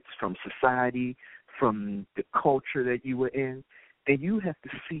parents, from society, from the culture that you were in, and you have to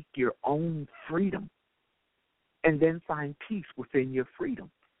seek your own freedom and then find peace within your freedom.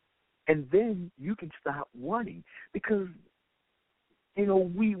 And then you can stop wanting, because,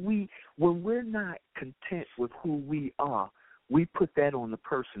 we when we're not content with who we are, we put that on the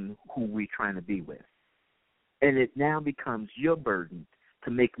person who we're trying to be with. And it now becomes your burden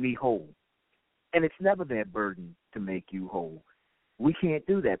to make me whole. And it's never their burden to make you whole. We can't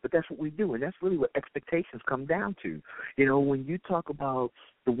do that, but that's what we do, and that's really what expectations come down to. When you talk about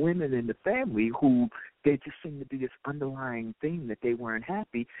the women in the family who there just seemed to be this underlying thing that they weren't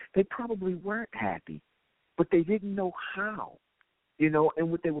happy, they probably weren't happy, but they didn't know how,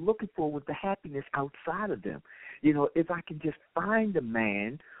 and what they were looking for was the happiness outside of them. If I can just find a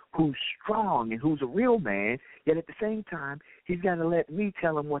man who's strong and who's a real man, yet at the same time, he's got to let me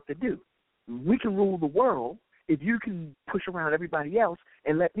tell him what to do. We can rule the world if you can push around everybody else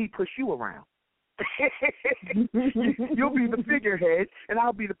and let me push you around. You'll be the figurehead, and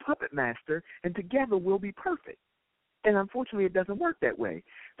I'll be the puppet master, and together we'll be perfect. And unfortunately, it doesn't work that way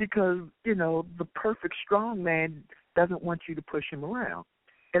because, the perfect strong man doesn't want you to push him around.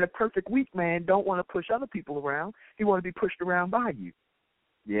 And a perfect weak man don't want to push other people around. He wants to be pushed around by you.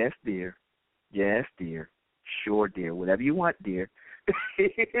 Yes, dear. Yes, dear. Sure, dear. Whatever you want, dear.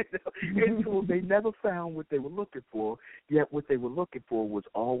 And so they never found what they were looking for, yet what they were looking for was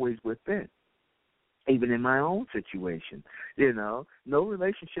always within. Even in my own situation, no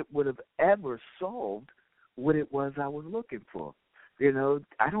relationship would have ever solved what it was I was looking for.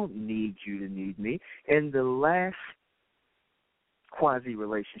 I don't need you to need me. And the last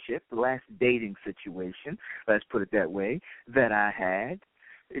quasi-relationship, the last dating situation, let's put it that way, that I had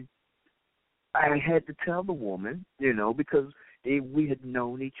to tell the woman, because we had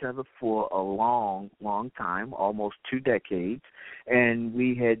known each other for a long, long time, almost 2 decades, and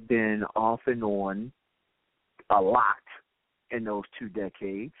we had been off and on a lot in those 2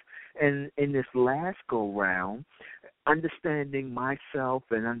 decades. And in this last go-round, understanding myself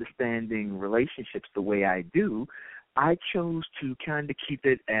and understanding relationships the way I do, I chose to kind of keep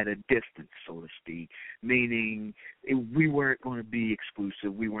it at a distance, so to speak, meaning we weren't going to be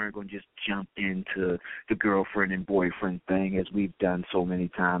exclusive. We weren't going to just jump into the girlfriend and boyfriend thing as we've done so many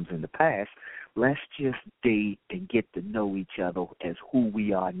times in the past. Let's just date and get to know each other as who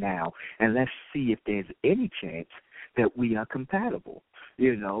we are now, and let's see if there's any chance that we are compatible,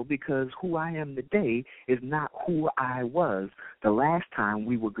 because who I am today is not who I was the last time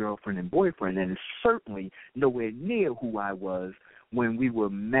we were girlfriend and boyfriend, and it's certainly nowhere near who I was when we were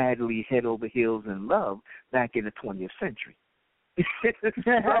madly head over heels in love back in the 20th century.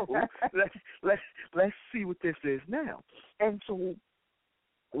 So let's see what this is now. And so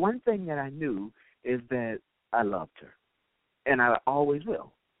one thing that I knew is that I loved her, and I always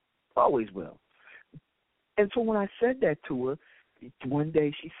will, always will. And so when I said that to her, one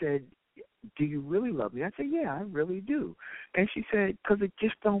day she said, "Do you really love me?" I said, "Yeah, I really do." And she said, "Because it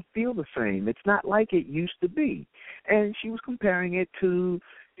just don't feel the same. It's not like it used to be." And she was comparing it to,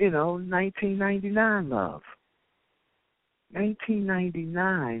 1999 love.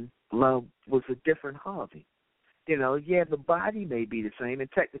 1999 love was a different Harvey. The body may be the same,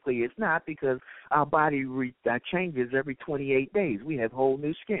 and technically it's not because our body changes every 28 days. We have whole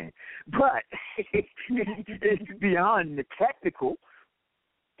new skin. But beyond the technical,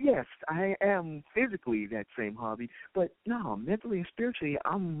 yes, I am physically that same Harvey, but no, mentally and spiritually,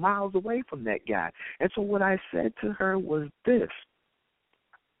 I'm miles away from that guy. And so what I said to her was this: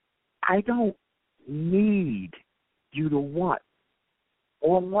 I don't need you to want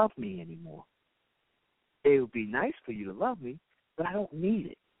or love me anymore. It would be nice for you to love me, but I don't need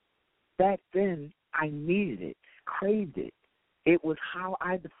it. Back then, I needed it, craved it. It was how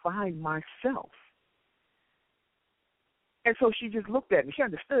I defined myself. And so she just looked at me. She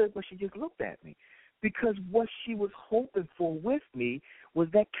understood, but she just looked at me. Because what she was hoping for with me was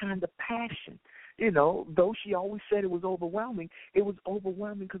that kind of passion. Though she always said it was overwhelming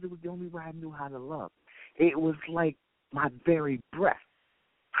because it was the only way I knew how to love. It was like my very breath.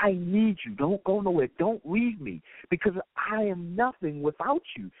 I need you. Don't go nowhere. Don't leave me, because I am nothing without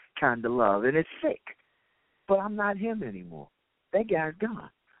you kind of love, and it's sick. But I'm not him anymore. That guy's gone.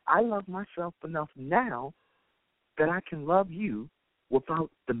 I love myself enough now that I can love you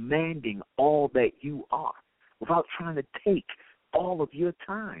without demanding all that you are, without trying to take all of your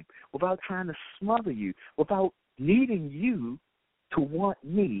time, without trying to smother you, without needing you to want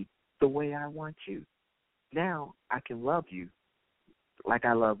me the way I want you. Now I can love you like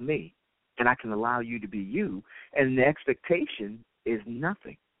I love me, and I can allow you to be you, and the expectation is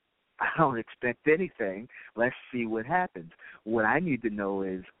nothing. I don't expect anything. Let's see what happens. What I need to know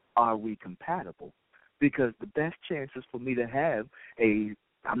is, are we compatible? Because the best chances for me to have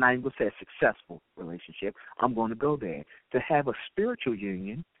I'm not even going to say a successful relationship, I'm going to go there. To have a spiritual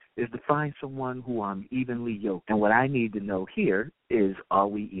union is to find someone who I'm evenly yoked. And what I need to know here is, are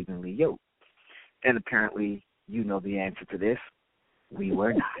we evenly yoked? And apparently you know the answer to this. We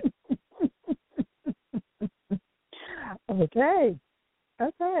were not. Okay.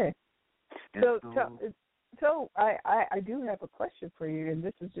 So I do have a question for you, and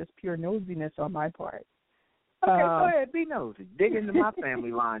this is just pure nosiness on my part. Okay, go ahead, be nosy. Dig into my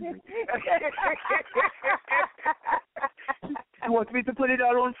family laundry. You want me to put it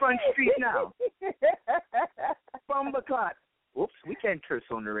out on Front Street now? Bumbleclot. Whoops, we can't curse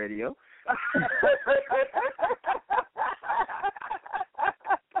on the radio.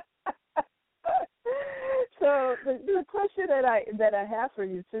 So the question that I have for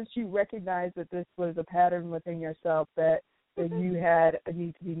you, since you recognize that this was a pattern within yourself that you had a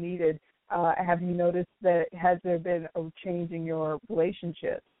need to be needed, have you noticed that has there been a change in your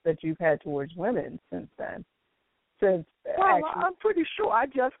relationships that you've had towards women since then? I'm pretty sure I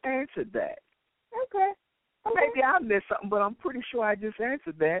just answered that. Okay. Maybe I missed something, but I'm pretty sure I just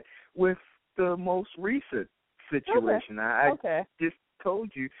answered that with the most recent situation. Okay. I just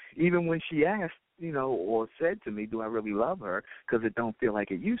told you, even when she asked, or said to me, do I really love her? Because it don't feel like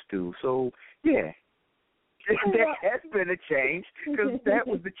it used to. So, yeah. There has been a change, because that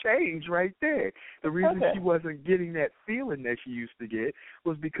was the change right there. The reason she wasn't getting that feeling that she used to get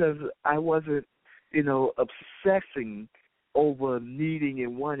was because I wasn't, obsessing over needing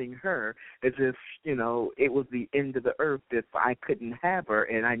and wanting her as if, it was the end of the earth if I couldn't have her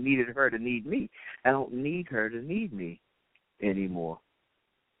and I needed her to need me. I don't need her to need me anymore.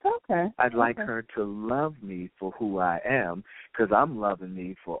 Okay. I'd like her to love me for who I am, because I'm loving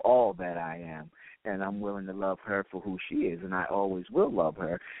me for all that I am. And I'm willing to love her for who she is, and I always will love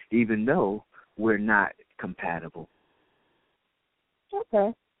her, even though we're not compatible.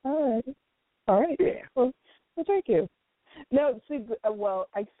 Okay. All right. Yeah. Well, thank you. No, see,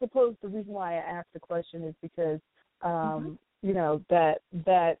 I suppose the reason why I asked the question is because You know, that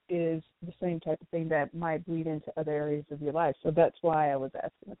is the same type of thing that might bleed into other areas of your life. So that's why I was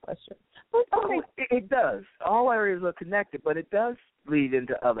asking the question. Oh, it does. All areas are connected, but it does bleed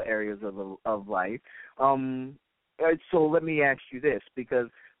into other areas of life. So let me ask you this, because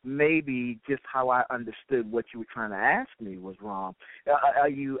maybe just how I understood what you were trying to ask me was wrong. Are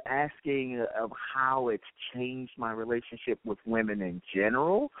you asking of how it's changed my relationship with women in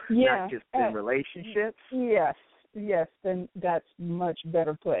general, not just in relationships? Yes, then that's much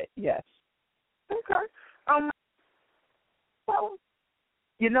better put. Yes. Okay. Well,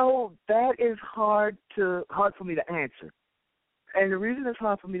 you know, that is hard for me to answer. And the reason it's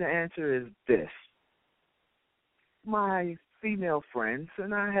hard for me to answer is this. My female friends,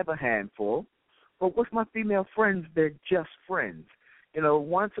 and I have a handful, but with my female friends, they're just friends. You know,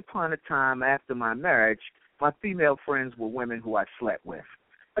 once upon a time after my marriage, my female friends were women who I slept with.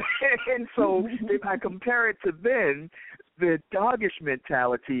 And so if I compare it to then, the doggish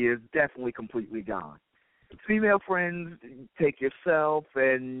mentality is definitely completely gone. Female friends, take yourself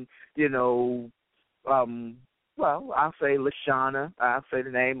and, you know, well, I'll say Lashana, I'll say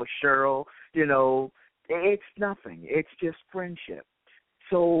the name of Cheryl, you know, it's nothing. It's just friendship.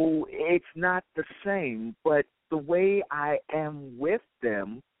 So it's not the same, but the way I am with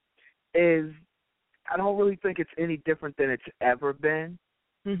them is, I don't really think it's any different than it's ever been.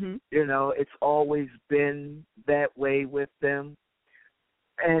 Mm-hmm. You know, it's always been that way with them.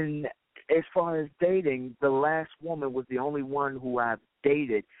 And as far as dating, the last woman was the only one who I've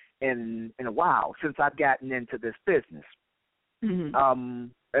dated in a while since I've gotten into this business. Mm-hmm.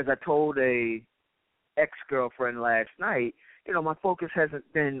 As I told a ex-girlfriend last night, you know, my focus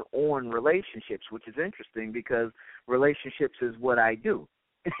hasn't been on relationships, which is interesting because relationships is what I do.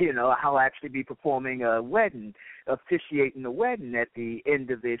 You know, I'll actually be performing a wedding, officiating the wedding at the end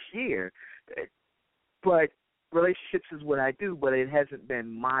of this year. But relationships is what I do, but it hasn't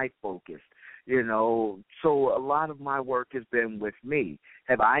been my focus, you know. So a lot of my work has been with me.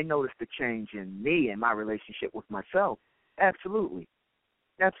 Have I noticed a change in me and my relationship with myself? Absolutely.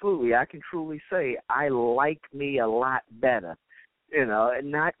 Absolutely. I can truly say I like me a lot better, you know,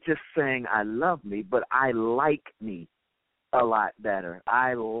 and not just saying I love me, but I like me a lot better.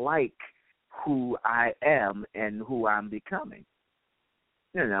 I like who I am and who I'm becoming,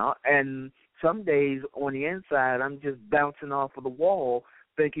 you know, and some days on the inside I'm just bouncing off of the wall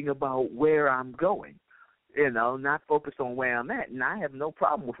thinking about where I'm going, you know, not focused on where I'm at, and I have no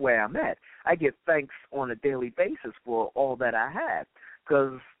problem with where I'm at. I give thanks on a daily basis for all that I have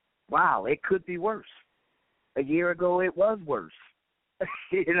because, wow, it could be worse. A year ago it was worse.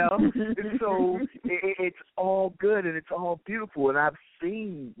 You know, so it's all good and it's all beautiful, and I've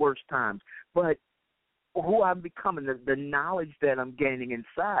seen worse times. But who I'm becoming, the knowledge that I'm gaining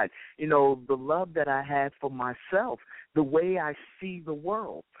inside, you know, the love that I have for myself, the way I see the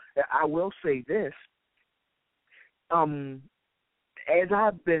world. I will say this, as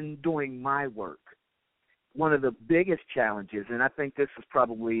I've been doing my work, one of the biggest challenges, and I think this is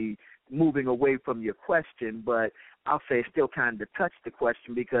probably moving away from your question, but I'll say it still kind of touched the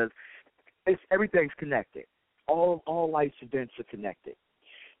question because everything's connected. All life's events are connected.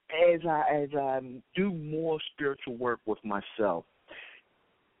 As I do more spiritual work with myself,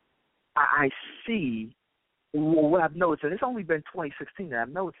 I see what I've noticed, and it's only been 2016 that I've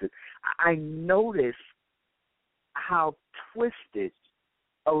noticed it. I notice how twisted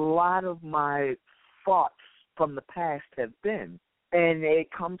a lot of my thoughts from the past have been. And it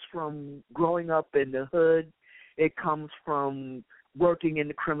comes from growing up in the hood. It comes from working in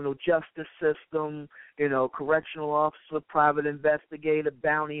the criminal justice system, you know, correctional officer, private investigator,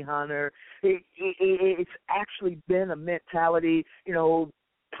 bounty hunter. It's actually been a mentality, you know,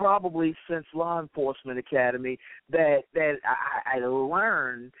 probably since law enforcement academy that I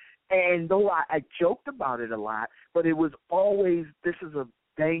learned. And though I joked about it a lot, but it was always, this is a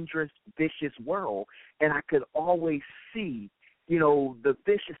dangerous, vicious world, and I could always see, you know, the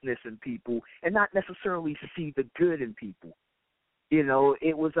viciousness in people and not necessarily see the good in people. You know,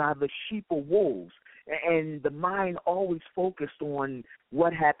 it was either sheep or wolves, and the mind always focused on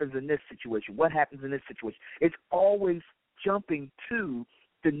what happens in this situation, what happens in this situation. It's always jumping to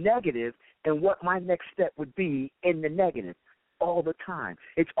the negative and what my next step would be in the negative all the time.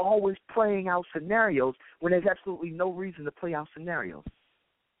 It's always playing out scenarios when there's absolutely no reason to play out scenarios.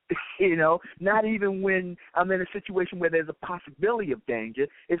 You know, not even when I'm in a situation where there's a possibility of danger.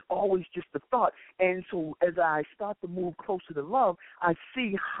 It's always just a thought. And so as I start to move closer to love, I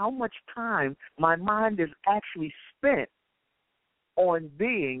see how much time my mind is actually spent on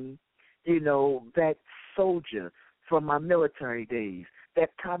being, you know, that soldier from my military days,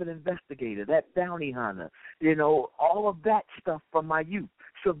 that private investigator, that bounty hunter, all of that stuff from my youth,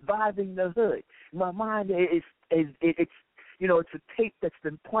 surviving the hood. My mind it's a tape that's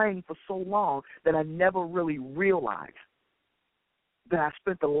been playing for so long that I never really realized that I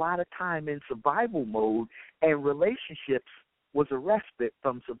spent a lot of time in survival mode, and relationships was a respite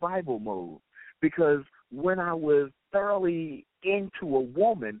from survival mode, because when I was thoroughly into a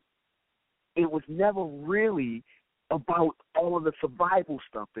woman, it was never really about all of the survival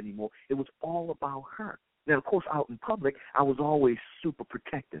stuff anymore. It was all about her. Now, of course, out in public, I was always super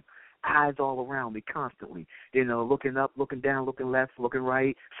protective, eyes all around me constantly, looking up, looking down, looking left, looking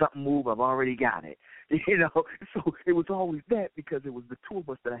right, something move, I've already got it, So it was always that, because it was the two of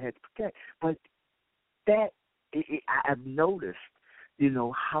us that I had to protect. But I've noticed,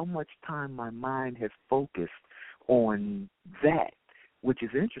 how much time my mind has focused on that, which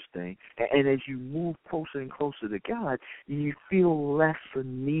is interesting. And as you move closer and closer to God, you feel less a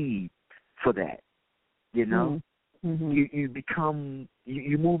need for that, Mm-hmm. You become,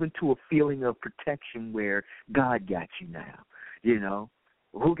 you move into a feeling of protection where God got you now,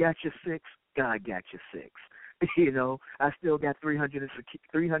 Who got your 6? God got your 6. I still got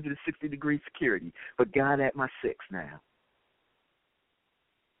 360-degree security, but God at my 6 now.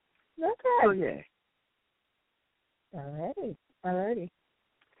 Okay. Oh, yeah. Alrighty.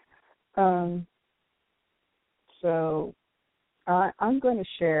 So I'm going to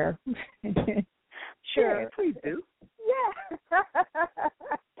share. Sure, please do. Yeah.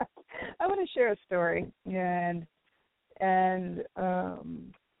 I want to share a story, and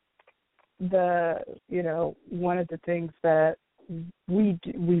one of the things that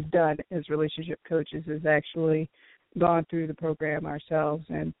we've done as relationship coaches is actually gone through the program ourselves,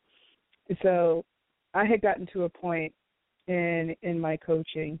 and so I had gotten to a point in my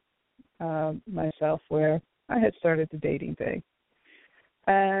coaching myself where I had started the dating thing.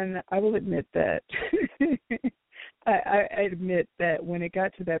 And I will admit that I admit that when it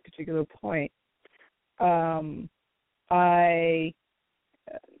got to that particular point, I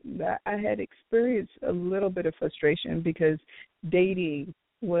had experienced a little bit of frustration, because dating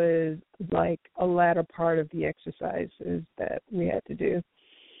was like a latter part of the exercises that we had to do.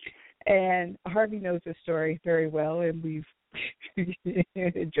 And Harvey knows this story very well, and we've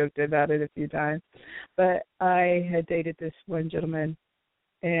joked about it a few times. But I had dated this one gentleman,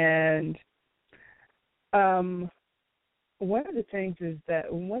 and one of the things that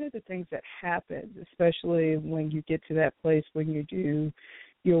happens, especially when you get to that place when you do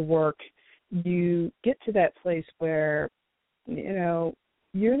your work, you get to that place where,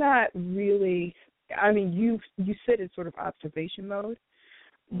 you're not really, you sit in sort of observation mode,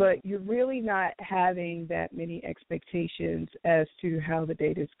 but you're really not having that many expectations as to how the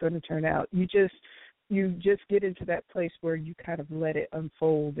date is going to turn out. You just get into that place where you kind of let it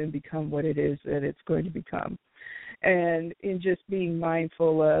unfold and become what it is that it's going to become. And in just being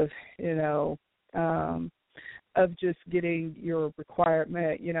mindful of, of just getting your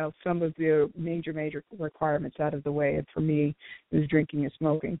requirement, some of your major requirements out of the way. And for me, it was drinking and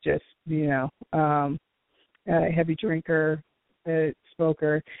smoking, just, heavy drinker,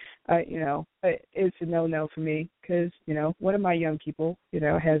 smoker. It's a no for me, because, one of my young people,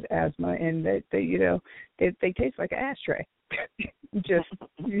 has asthma, and they taste like an ashtray. Just,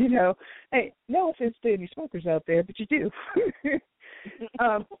 hey, no offense to any smokers out there, but you do.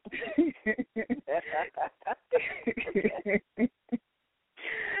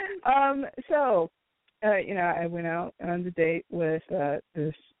 So, I went out on the date with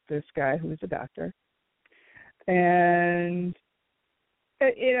this guy who was a doctor, and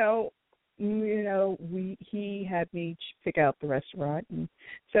he had me pick out the restaurant, and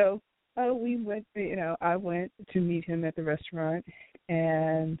so we went. I went to meet him at the restaurant,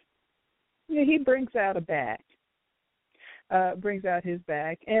 and he brings out a bag. Brings out his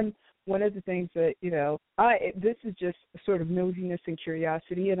bag, and one of the things that this is just sort of nosiness and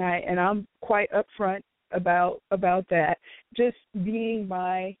curiosity, and I'm quite upfront about that. Just being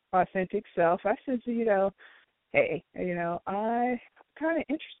my authentic self, I said, hey, I kind of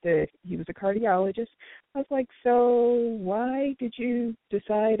interested. He was a cardiologist. I was like, so why did you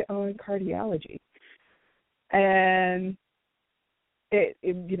decide on cardiology? And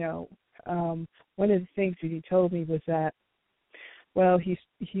one of the things that he told me was that, well, he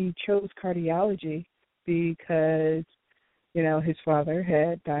chose cardiology because, his father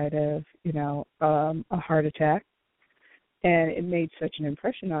had died of, a heart attack, and it made such an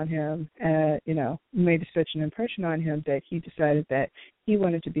impression on him, that he decided that he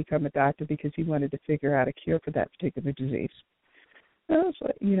wanted to become a doctor because he wanted to figure out a cure for that particular disease. And I was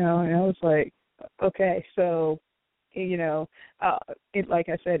like, okay, so like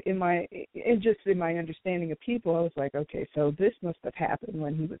I said, in my understanding of people, I was like, okay, so this must have happened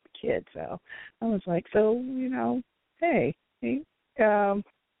when he was a kid. So I was like, so, hey, how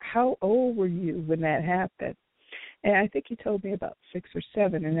old were you when that happened? And I think he told me about 6 or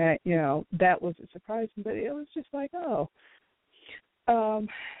 7, and that, that wasn't surprising, but it was just like, oh. And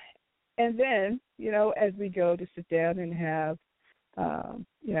then, as we go to sit down and have,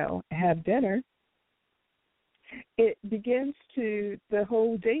 have dinner, it begins to, the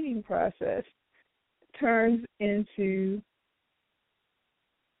whole dating process turns into,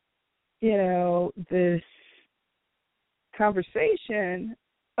 this conversation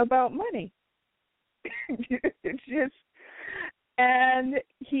about money. It's just, and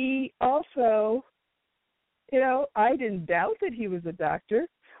he also, I didn't doubt that he was a doctor,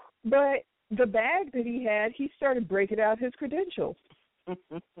 but the bag that he had, he started breaking out his credentials. I'm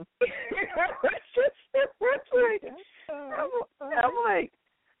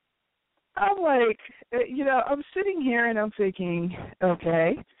I'm sitting here and I'm thinking,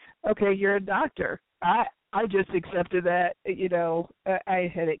 okay, you're a doctor. I just accepted that, I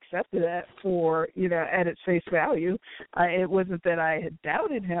had accepted that for, at its face value. It wasn't that I had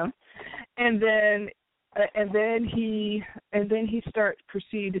doubted him. And then he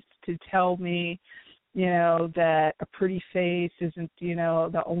proceeded to tell me, that a pretty face isn't,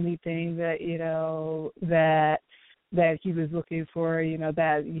 the only thing that, that he was looking for,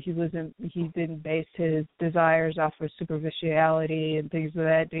 that he didn't base his desires off of superficiality and things of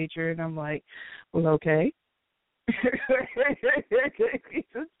that nature. And I'm like, well, okay. It's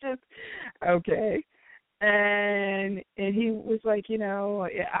just, okay. And he was like,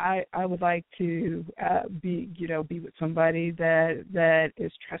 I would like to be with somebody that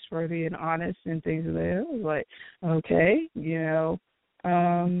is trustworthy and honest and things like that. I was like, okay,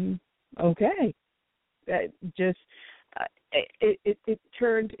 okay. That just it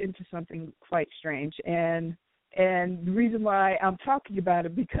turned into something quite strange, and the reason why I'm talking about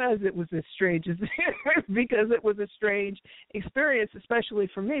it because it was as strange as because it was a strange experience, especially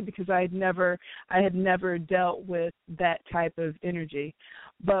for me, because I had never dealt with that type of energy.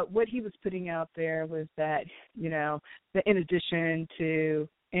 But what he was putting out there was that that in addition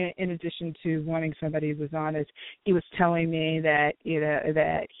to wanting somebody who was honest, he was telling me that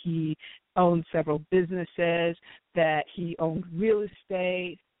that he owned several businesses, that he owned real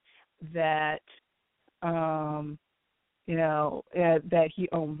estate, that that he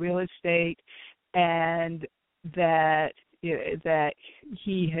owned real estate, and that that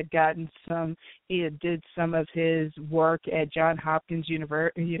he had did some of his work at Johns Hopkins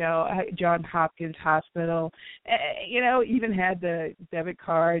Johns Hopkins Hospital, even had the debit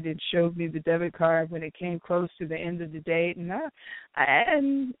card and showed me the debit card when it came close to the end of the date,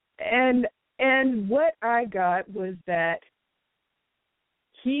 and what I got was that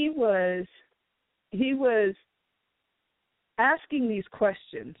he was asking these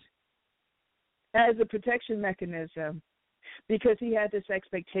questions as a protection mechanism, because he had this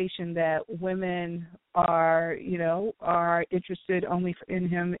expectation that women are interested only in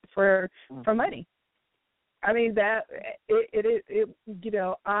him for money. I mean, that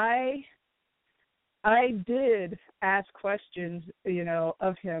I did ask questions,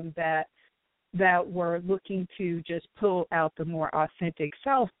 of him that were looking to just pull out the more authentic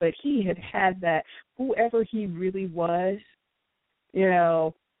self, but he had that, whoever he really was,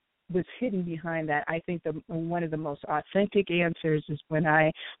 was hidden behind that. I think one of the most authentic answers is when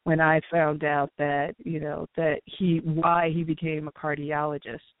I found out that why he became a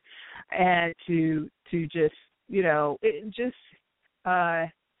cardiologist, and to just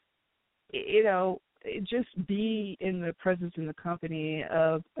just be in the presence and the company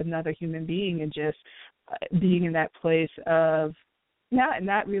of another human being, and just being in that place of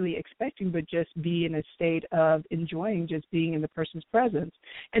not really expecting, but just be in a state of enjoying just being in the person's presence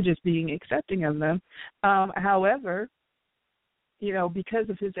and just being accepting of them. However, because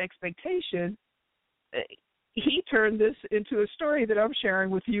of his expectation, he turned this into a story that I'm sharing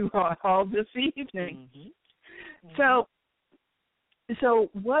with you all this evening. Mm-hmm. So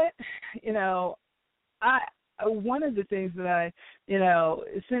what, one of the things that I,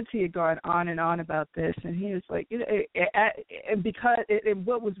 since he had gone on and on about this, and he was like,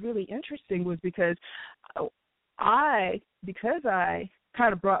 what was really interesting was because I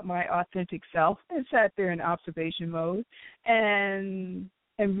kind of brought my authentic self and sat there in observation mode and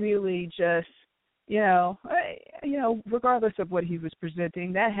really just, regardless of what he was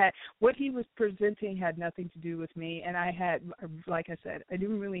presenting, what he was presenting had nothing to do with me. And I had, like I said, I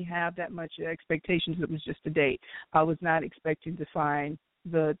didn't really have that much expectations. It was just a date. I was not expecting to find,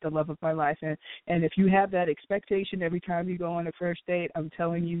 the love of my life. And if you have that expectation every time you go on a first date, I'm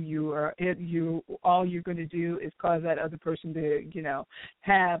telling you, all you're going to do is cause that other person to,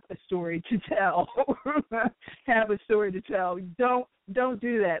 have a story to tell. Have a story to tell. Don't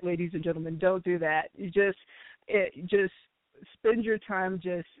do that, ladies and gentlemen. Don't do that. You just spend your time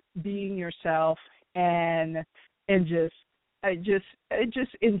just being yourself and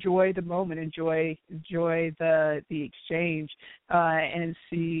just enjoy the moment, enjoy the exchange, and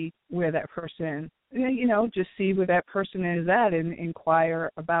see where that person, just see where that person is at, and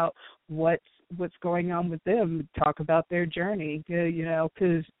inquire about what's going on with them. Talk about their journey,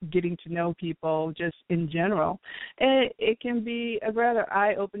 because getting to know people just in general, it can be a rather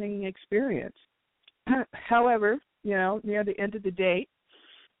eye-opening experience. However, near the end of the day,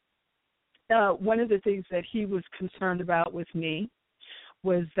 one of the things that he was concerned about with me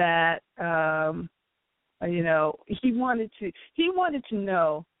was that, he wanted to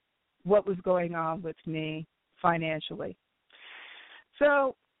know what was going on with me financially.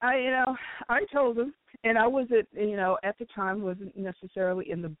 So I told him, and I wasn't, at the time wasn't necessarily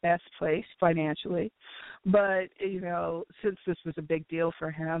in the best place financially, but, since this was a big deal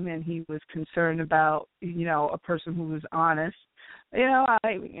for him and he was concerned about, a person who was honest, I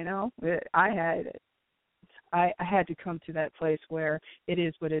had to come to that place where it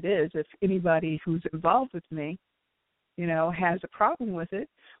is what it is. If anybody who's involved with me, has a problem with it,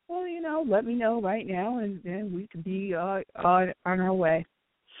 well, let me know right now, and we can be on our way.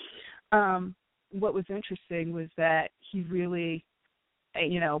 What was interesting was that he really,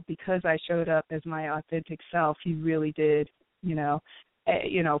 because I showed up as my authentic self, he really did,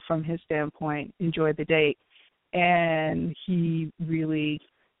 from his standpoint, enjoy the date. And he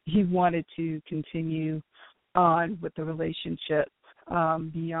wanted to continue on with the relationship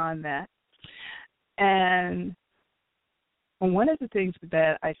beyond that. And one of the things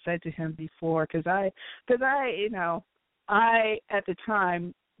that I said to him before, because I at the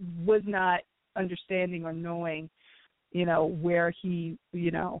time was not understanding or knowing, where he,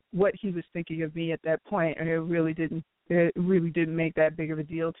 what he was thinking of me at that point, and it really didn't make that big of a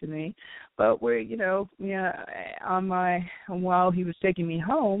deal to me. But while he was taking me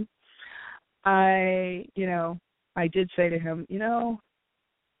home, I did say to him,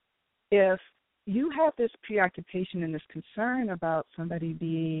 if you have this preoccupation and this concern about somebody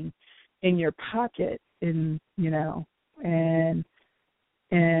being in your pocket and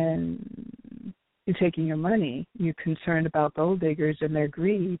you're taking your money, you're concerned about gold diggers and their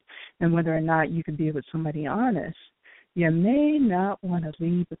greed and whether or not you can be with somebody honest, you may not want to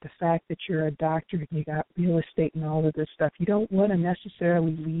lead with the fact that you're a doctor and you got real estate and all of this stuff. You don't want to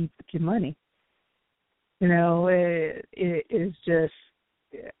necessarily lead with your money. It is just,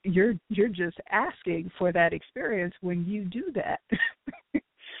 you're just asking for that experience when you do that.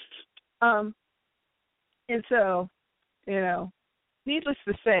 And so, needless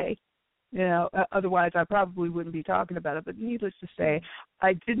to say, otherwise I probably wouldn't be talking about it, but needless to say,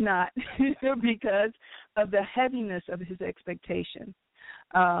 I did not because of the heaviness of his expectation,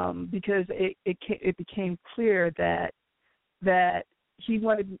 because it became clear that he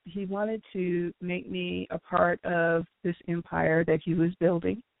wanted to make me a part of this empire that he was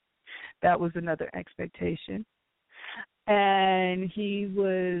building. That was another expectation. And he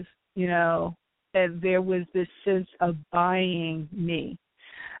was, and there was this sense of buying me,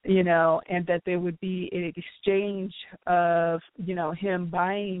 and that there would be an exchange of, him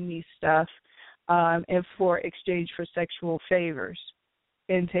buying me stuff, and for exchange for sexual favors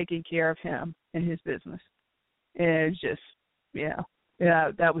and taking care of him and his business. And it's just,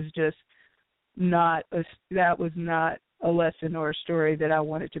 that was just not a lesson or a story that I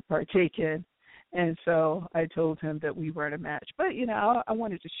wanted to partake in. And so I told him that we weren't a match. But, I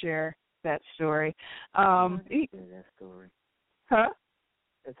wanted to share that story. That story. Huh?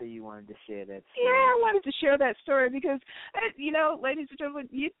 I said you wanted to share that story. Yeah, I wanted to share that story because, ladies and gentlemen,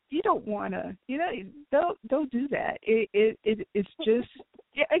 you don't want to, don't do that. It's just,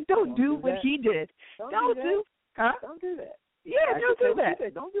 don't do what he did. Don't do that. Don't do that. Yeah, don't do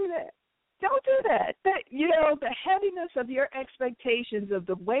that. Don't do that. Don't do that. The heaviness of your expectations of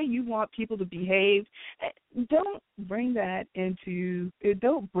the way you want people to behave, don't bring that into,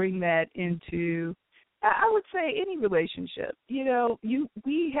 I would say, any relationship.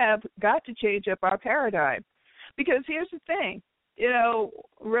 We have got to change up our paradigm, because here's the thing.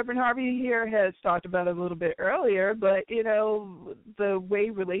 Reverend Harvey here has talked about it a little bit earlier, but, the way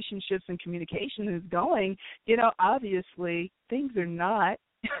relationships and communication is going, obviously things are not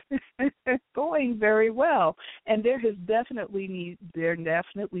going very well. And there definitely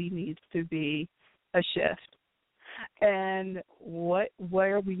needs to be a shift. and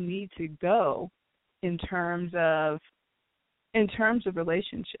where we need to go in terms of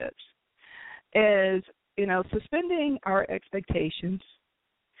relationships is, suspending our expectations,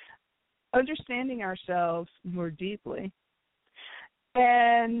 understanding ourselves more deeply,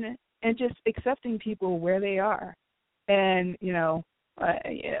 and just accepting people where they are, and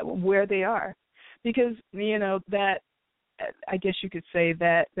where they are, because that, I guess you could say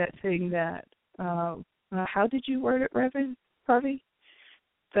that thing that how did you word it, Reverend Harvey?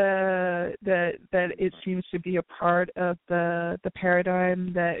 That it seems to be a part of the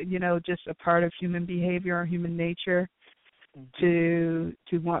paradigm, that just a part of human behavior or human nature, to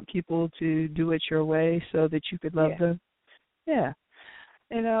want people to do it your way so that you could love them. Yeah.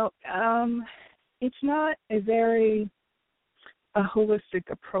 It's not a very holistic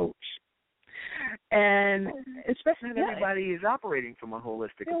approach. And especially not everybody is operating from a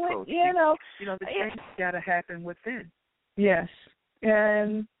holistic approach. The change got to happen within. Yes.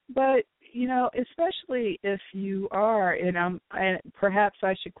 But especially if you are, and perhaps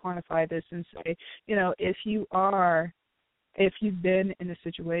I should quantify this and say, if you've been in a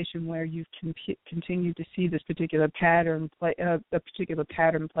situation where you've continued to see this particular pattern play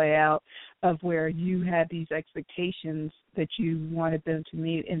out, of where you had these expectations that you wanted them to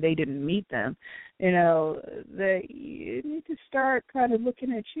meet and they didn't meet them, that you need to start kind of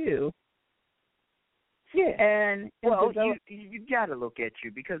looking at you. Yeah, and you got to look at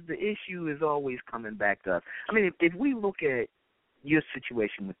you, because the issue is always coming back to us. I mean, if we look at your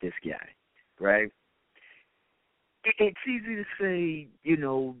situation with this guy, right? It's easy to say,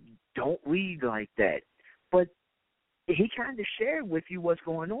 don't read like that, but he kind of shared with you what's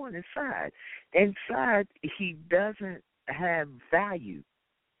going on inside. Inside, he doesn't have value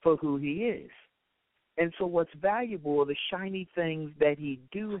for who he is, and so what's valuable are the shiny things that he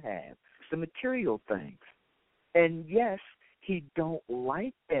do have. The material things. And yes, he don't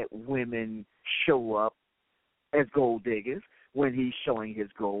like that women show up as gold diggers when he's showing his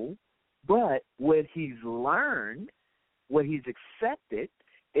gold. But what he's learned, what he's accepted,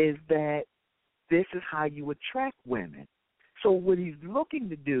 is that this is how you attract women. So what he's looking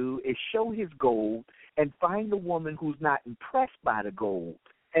to do is show his gold and find a woman who's not impressed by the gold,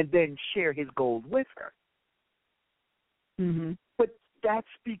 and then share his gold with her. Mm-hmm. But that's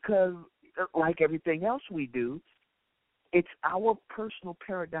because, like everything else we do, it's our personal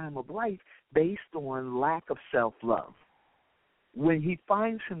paradigm of life based on lack of self-love. When he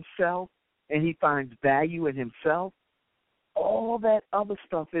finds himself and he finds value in himself, all that other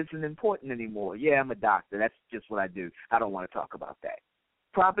stuff isn't important anymore. Yeah, I'm a doctor. That's just what I do. I don't want to talk about that.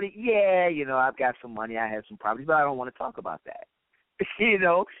 Property, yeah, I've got some money. I have some property, but I don't want to talk about that.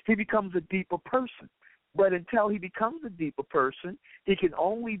 He becomes a deeper person. But until he becomes a deeper person, he can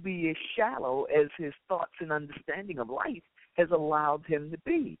only be as shallow as his thoughts and understanding of life has allowed him to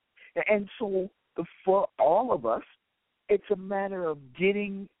be. And so for all of us, it's a matter of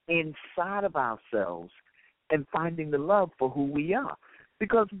getting inside of ourselves and finding the love for who we are,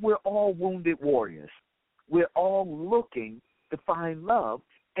 because we're all wounded warriors. We're all looking to find love,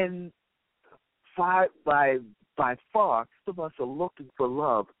 and by far, most of us are looking for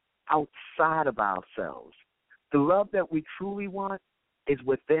love outside of ourselves. The love that we truly want is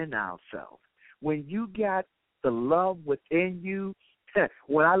within ourselves. When you got the love within you,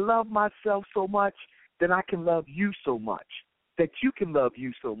 when I love myself so much, then I can love you so much, that you can love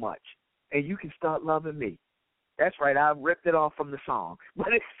you so much, and you can start loving me. That's right, I ripped it off from the song,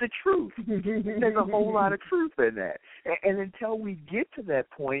 but it's the truth. There's a whole lot of truth in that. And until we get to that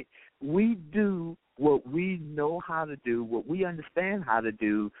point, we do what we know how to do, what we understand how to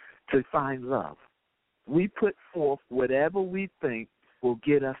do to find love. We put forth whatever we think will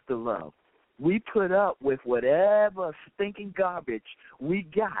get us to love. We put up with whatever stinking garbage we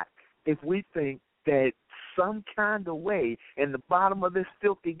got if we think that some kind of way in the bottom of this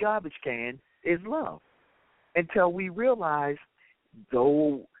filthy garbage can is love. Until we realize,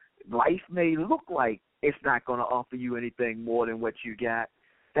 though life may look like it's not going to offer you anything more than what you got,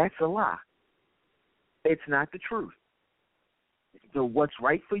 that's a lie. It's not the truth. So what's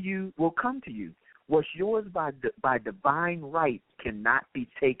right for you will come to you. What's yours by divine right cannot be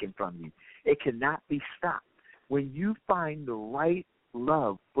taken from you. It cannot be stopped. When you find the right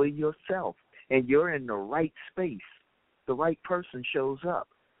love for yourself and you're in the right space, the right person shows up,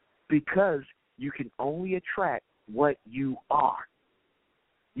 because you can only attract what you are.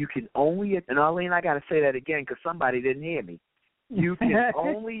 You can only, and Arlene, I got to say that again because somebody didn't hear me. You can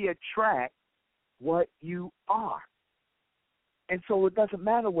only attract what you are. And so it doesn't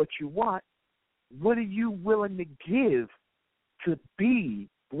matter what you want. What are you willing to give to be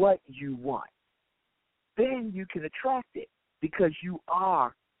what you want? then you can attract it because you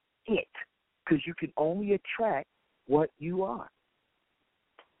are it. Because you can only attract what you are.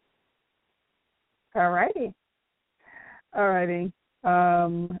 All righty.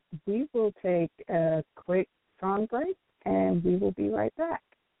 We will take a quick song break, and we will be right back.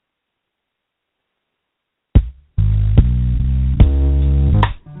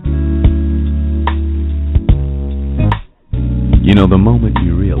 You know, the moment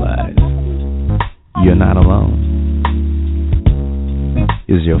you realize you're not alone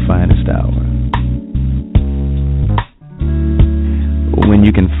is your finest hour. When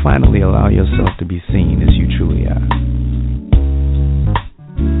you can finally allow yourself to be seen as you truly are.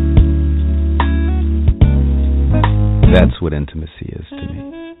 That's what intimacy is to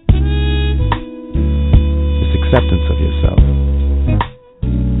me. It's acceptance of yourself.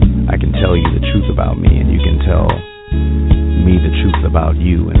 I can tell you the truth about me, and you can tell me the truth about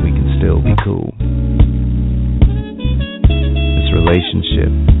you, and we can still be cool. It's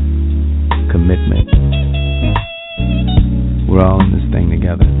relationship, commitment. We're all in this thing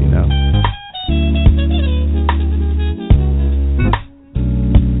together, you know.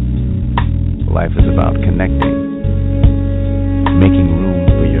 Life is about connecting, making room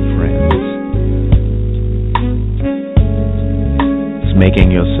for your friends. It's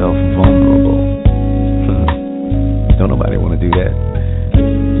making yourself vulnerable. Don't nobody want to do that.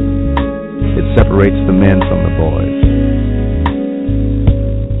 It separates the men from the boys.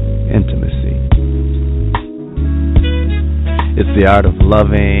 Intimacy. It's the art of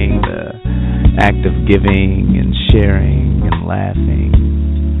loving, the act of giving and sharing and laughing.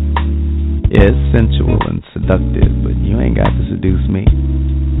 Yeah, it's sensual and seductive, but you ain't got to seduce me.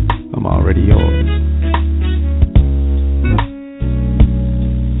 I'm already yours.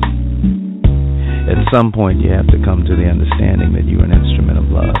 At some point, you have to come to the understanding that you're an instrument of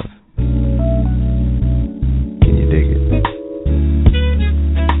love. Can you dig it?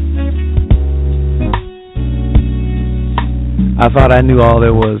 I thought I knew all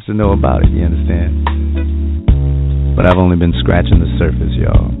there was to know about it, you understand? But I've only been scratching the surface,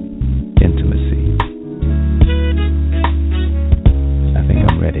 y'all. Intimacy. I think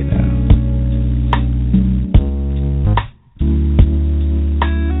I'm ready now.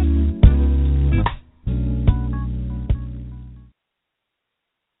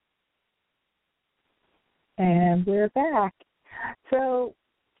 And we're back. So,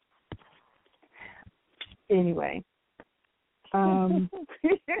 anyway, I'm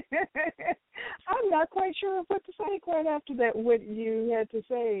not quite sure what to say quite after that, what you had to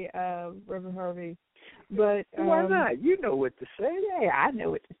say, Reverend Harvey. But why not? You know what to say. Yeah, I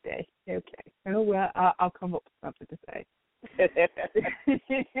know what to say. Okay. Oh, well, I'll come up with something to say.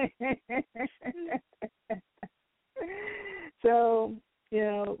 So, you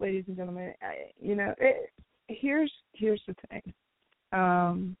know, ladies and gentlemen, here's the thing.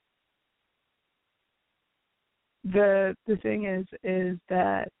 The thing is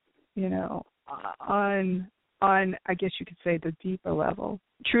that, you know, on I guess you could say the deeper level,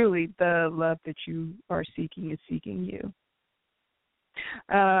 truly the love that you are seeking is seeking you.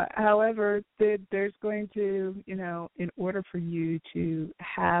 However, there's going to, you know, in order for you to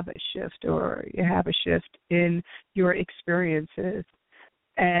have a shift or have a shift in your experiences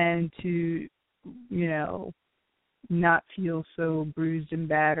and to, you know, not feel so bruised and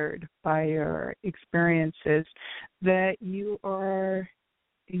battered by your experiences, that you are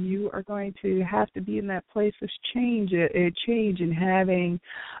going to have to be in that place of change and having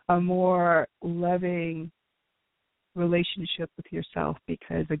a more loving relationship with yourself.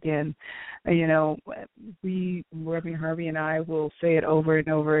 Because again, you know, Reverend Harvey and I will say it over and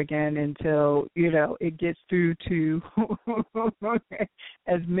over again until, you know, it gets through to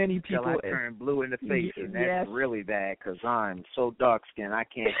as many people. Until I turn blue in the face, and that's yes. really bad because I'm so dark skinned I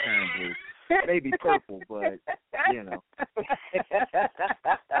can't turn blue. Maybe purple, but you know.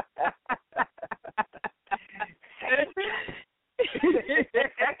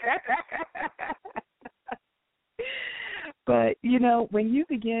 But, you know, when you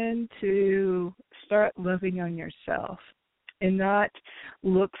begin to start loving on yourself and not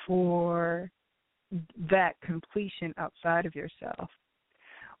look for that completion outside of yourself,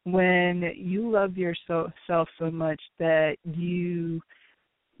 when you love yourself so much that you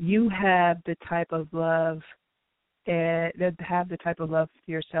have the type of love for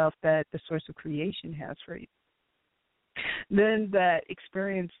yourself that the source of creation has for you, then that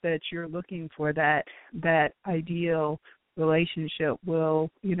experience that you're looking for, that ideal relationship will,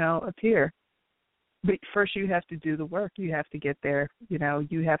 you know, appear. But first you have to do the work. You have to get there. You know,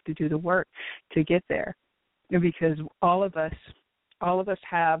 you have to do the work to get there. Because all of us all of us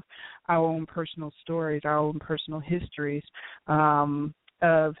have our own personal stories, our own personal histories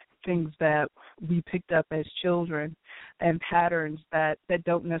of things that we picked up as children and patterns that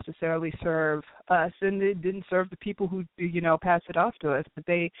don't necessarily serve us, and it didn't serve the people who, pass it off to us, but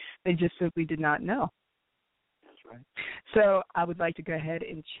they just simply did not know. That's right. So I would like to go ahead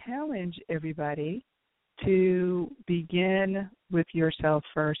and challenge everybody to begin with yourself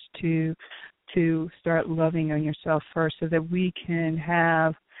first, to start loving on yourself first, so that we can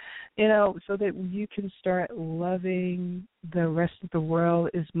have, so that you can start loving the rest of the world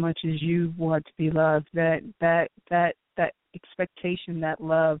as much as you want to be loved. That expectation, that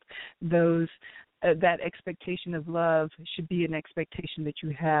love, that expectation of love should be an expectation that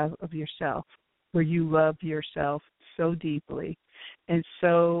you have of yourself, where you love yourself so deeply and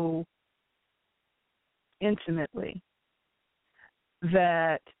so intimately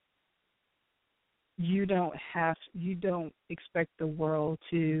that you don't expect the world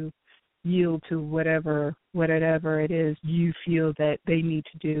to yield to whatever it is you feel that they need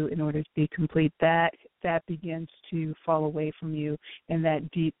to do in order to be complete. That begins to fall away from you, and that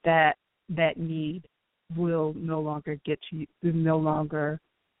need will no longer no longer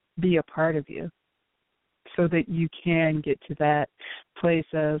be a part of you, so that you can get to that place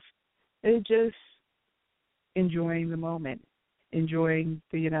of just enjoying the moment, enjoying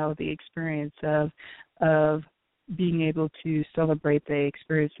the experience of being able to celebrate the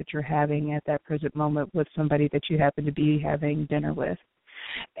experience that you're having at that present moment with somebody that you happen to be having dinner with,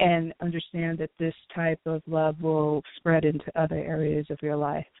 and understand that this type of love will spread into other areas of your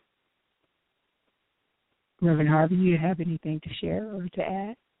life. Reverend Harvey, do you have anything to share or to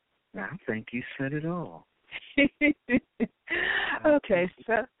add? I think you said it all. Okay,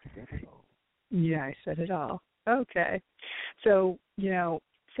 so yeah, I said it all. Okay, so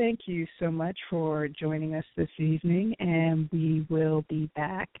thank you so much for joining us this evening, and we will be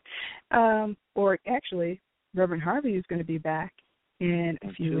back. Or actually, Reverend Harvey is going to be back in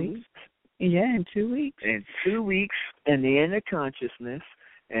a few weeks. Yeah, in 2 weeks. In 2 weeks, in the inner consciousness,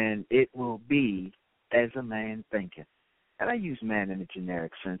 and it will be as a man thinking. And I use man in a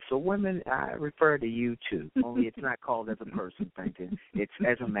generic sense. So women, I refer to you too. Only it's not called as a person thinking. It's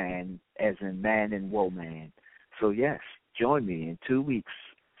as a man, as in man and woman. So yes, join me in 2 weeks,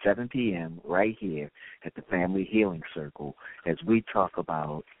 7 p.m. right here at the Family Healing Circle as we talk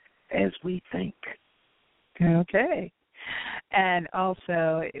about as we think. Okay. And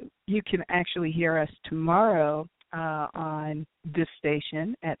also, you can actually hear us tomorrow on this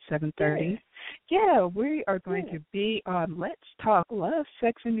station at 7:30. Yeah, we are going to be on Let's Talk Love,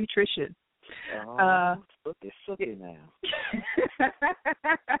 Sex, and Nutrition. It's sookie now.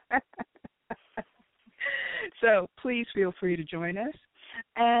 So please feel free to join us.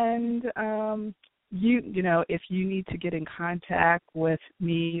 And if you need to get in contact with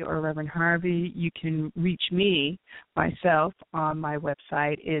me or Reverend Harvey, you can reach me, myself, on my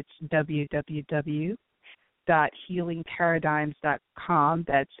website. It's www.healingparadigms.com.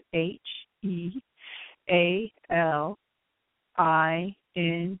 That's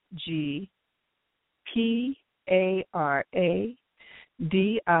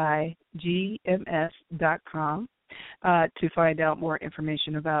To find out more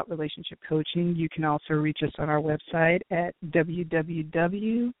information about relationship coaching, you can also reach us on our website at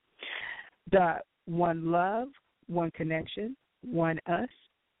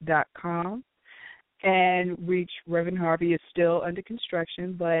www.oneself.com. And reach Reverend Harvey is still under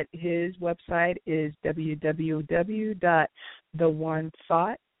construction, but his website is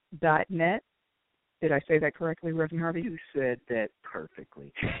www.theonethought.net. Did I say that correctly, Reverend Harvey? You said that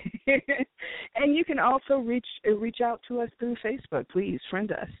perfectly. And you can also reach out to us through Facebook. Please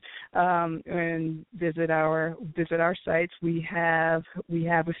friend us and visit our sites. We have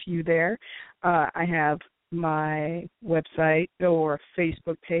a few there. I have my website or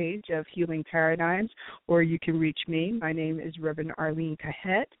Facebook page of Healing Paradigms, or you can reach me. My name is Reverend Arlene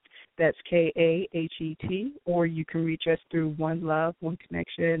Kahet. That's Kahet, or you can reach us through One Love, One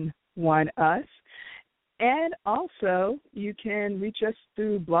Connection, One Us. And also, you can reach us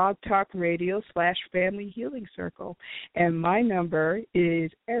through Blog Talk Radio /Family Healing Circle. And my number is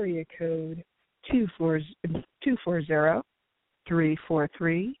area code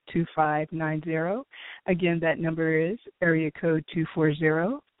 240-343-2590. Again, that number is area code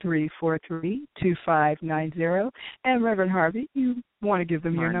 240-343-2590. And Reverend Harvey, you want to give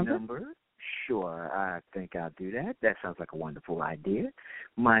them your number? My number? Sure, I think I'll do that. That sounds like a wonderful idea.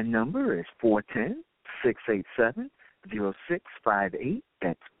 My number is 410-687-0658.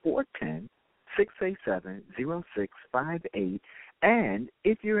 That's 410-687-0658. And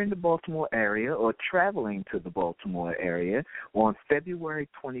if you're in the Baltimore area or traveling to the Baltimore area on February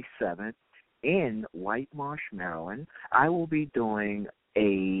 27th in White Marsh, Maryland, I will be doing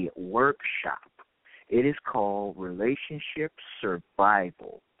a workshop. It is called Relationship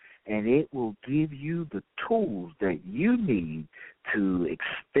Survival, and it will give you the tools that you need to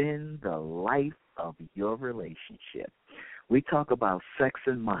extend the life of your relationship. We talk about sex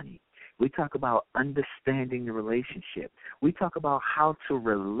and money. We talk about understanding the relationship. We talk about how to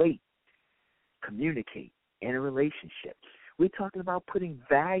relate, communicate in a relationship. We're talking about putting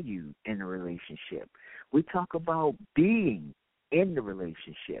value in a relationship. We talk about being in the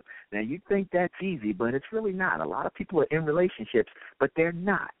relationship. Now, you think that's easy, but it's really not. A lot of people are in relationships, but they're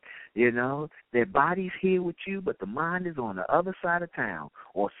not. You know, their body's here with you, but the mind is on the other side of town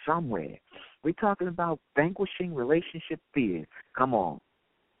or somewhere. We're talking about vanquishing relationship fears. Come on.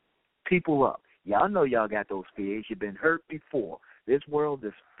 People up. Y'all know y'all got those fears. You've been hurt before. This world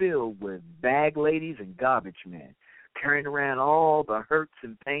is filled with bag ladies and garbage men, carrying around all the hurts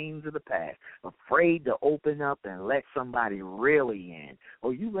and pains of the past, afraid to open up and let somebody really in.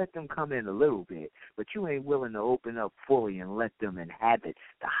 Or you let them come in a little bit, but you ain't willing to open up fully and let them inhabit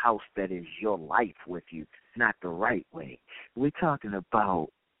the house that is your life with you. Not the right way. We're talking about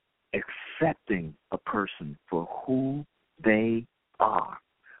accepting a person for who they are,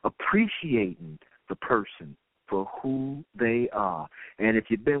 appreciating the person for who they are. And if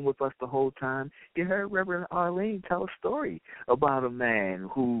you've been with us the whole time, you heard Reverend Arlene tell a story about a man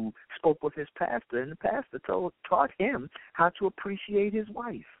who spoke with his pastor, and the pastor taught him how to appreciate his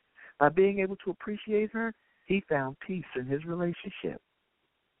wife. By being able to appreciate her, he found peace in his relationship.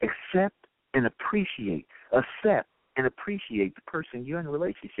 Accept and appreciate. Accept and appreciate the person you're in a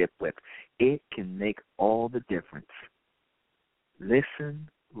relationship with. It can make all the difference. Listen,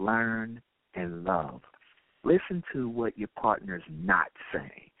 learn, and love. Listen to what your partner's not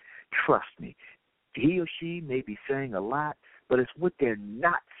saying. Trust me, he or she may be saying a lot, but it's what they're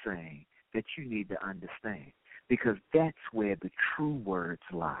not saying that you need to understand, because that's where the true words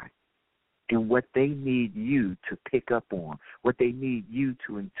lie, and what they need you to pick up on, what they need you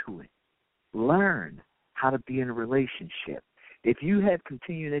to intuit. Learn how to be in a relationship. If you have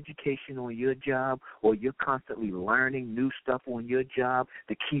continuing education on your job, or you're constantly learning new stuff on your job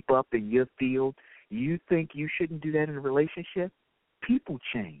to keep up in your field, you think you shouldn't do that in a relationship? People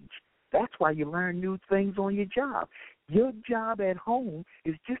change. That's why you learn new things on your job. Your job at home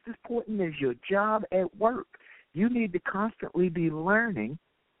is just as important as your job at work. You need to constantly be learning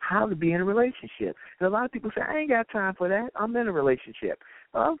how to be in a relationship. And a lot of people say, I ain't got time for that. I'm in a relationship.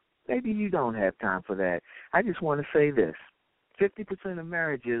 Well, maybe you don't have time for that. I just want to say this. 50% of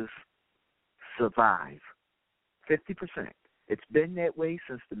marriages survive. 50%. It's been that way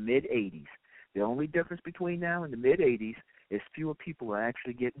since the mid-'80s. The only difference between now and the mid-'80s is fewer people are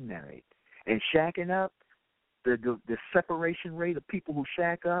actually getting married. And shacking up, the separation rate of people who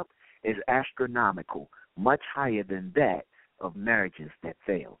shack up is astronomical, much higher than that of marriages that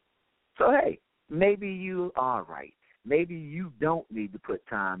fail. So, hey, maybe you are right. Maybe you don't need to put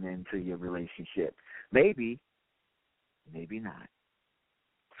time into your relationship. Maybe not.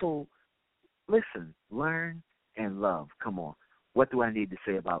 So, listen, learn, and love. Come on. What do I need to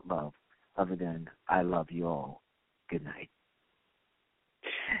say about love other than I love you all? Good night.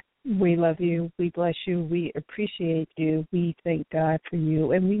 We love you. We bless you. We appreciate you. We thank God for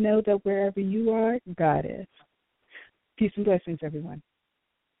you. And we know that wherever you are, God is. Peace and blessings, everyone.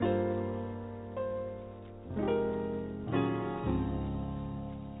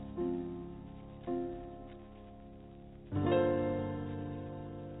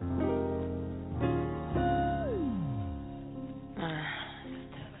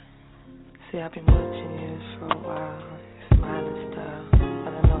 See, I've been watching you for a while, smiling stuff,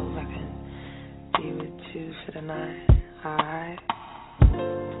 but I know I can be with you for the night, alright?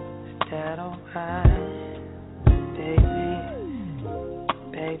 Is that alright, baby,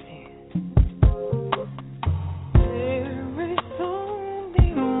 baby? There is only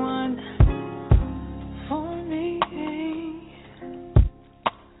one for me.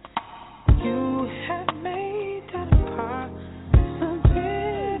 You have made that a part.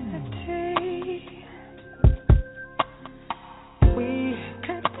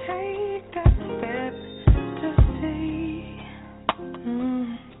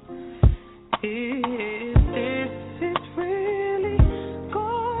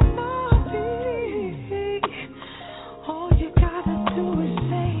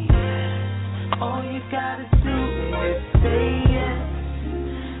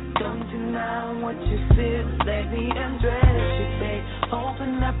 Let me undress you, babe.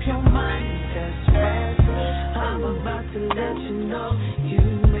 Open up your mind, just rest. I'm about to let you know you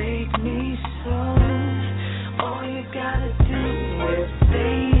make me so. All you gotta do is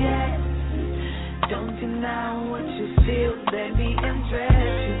say yes. Don't deny what you feel, let me undress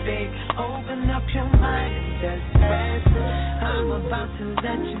you, babe. Open up your mind and just rest. I'm about to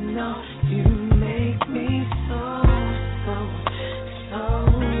let you know you make me so, so, so,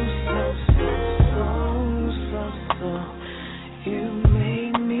 so, so, so, so, so. You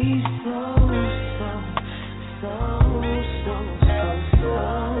made me so, so, so, so, so, so,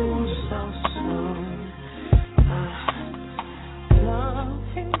 so, so.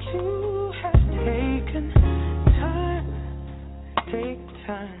 Loving you has taken time, take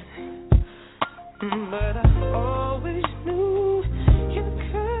time, but I always knew you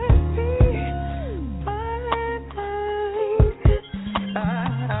could be mine. I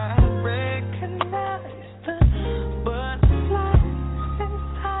recognize the butterflies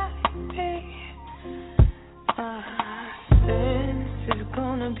inside me. I sense it's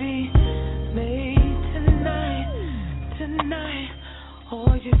gonna be made tonight, tonight.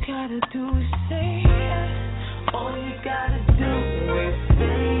 All you gotta do is say yes. All you gotta do is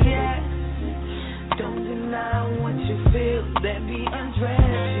say yes. Don't deny what you feel, let me undress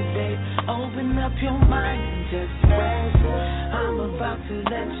you, babe. Open up your mind and just rest. I'm about to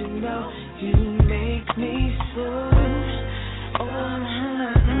let you know you make me so.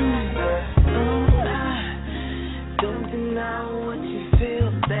 Don't deny what you feel,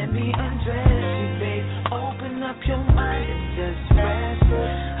 let me undress you, babe. Open up your mind and just rest.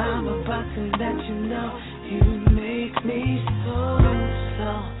 I'm about to let you know you make me so,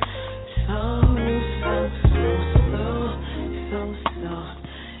 so, so, so, so, so, so, so.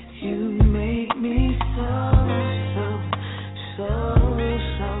 You make me so, so, so,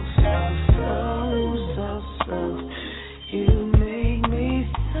 so, so, so, so, so. You make me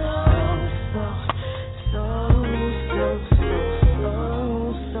so, so, so, so, so,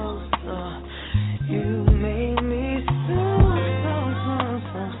 so, so. You make me so, so,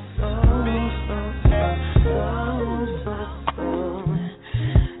 so, so, so, so, so, so.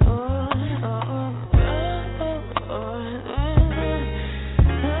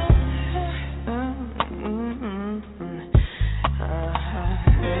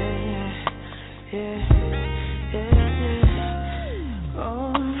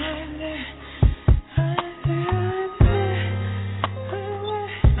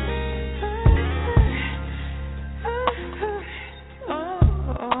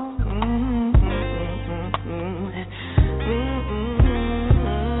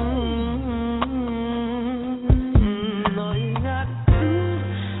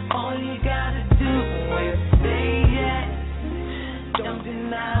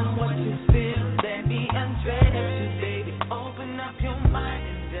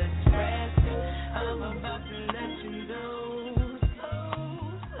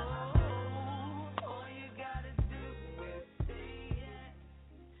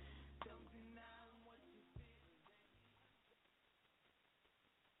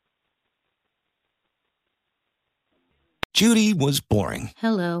 Judy was boring.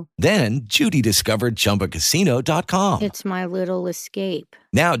 Hello. Then Judy discovered ChumbaCasino.com. It's my little escape.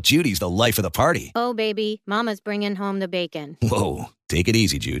 Now Judy's the life of the party. Oh, baby, mama's bringing home the bacon. Whoa, take it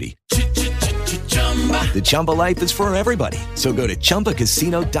easy, Judy. The Chumba life is for everybody. So go to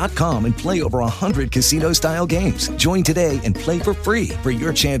ChumbaCasino.com and play over 100 casino-style games. Join today and play for free for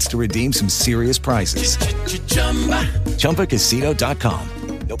your chance to redeem some serious prizes. ChumbaCasino.com.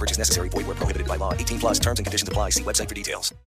 No purchase necessary. Void where prohibited by law. 18+ terms and conditions apply. See website for details.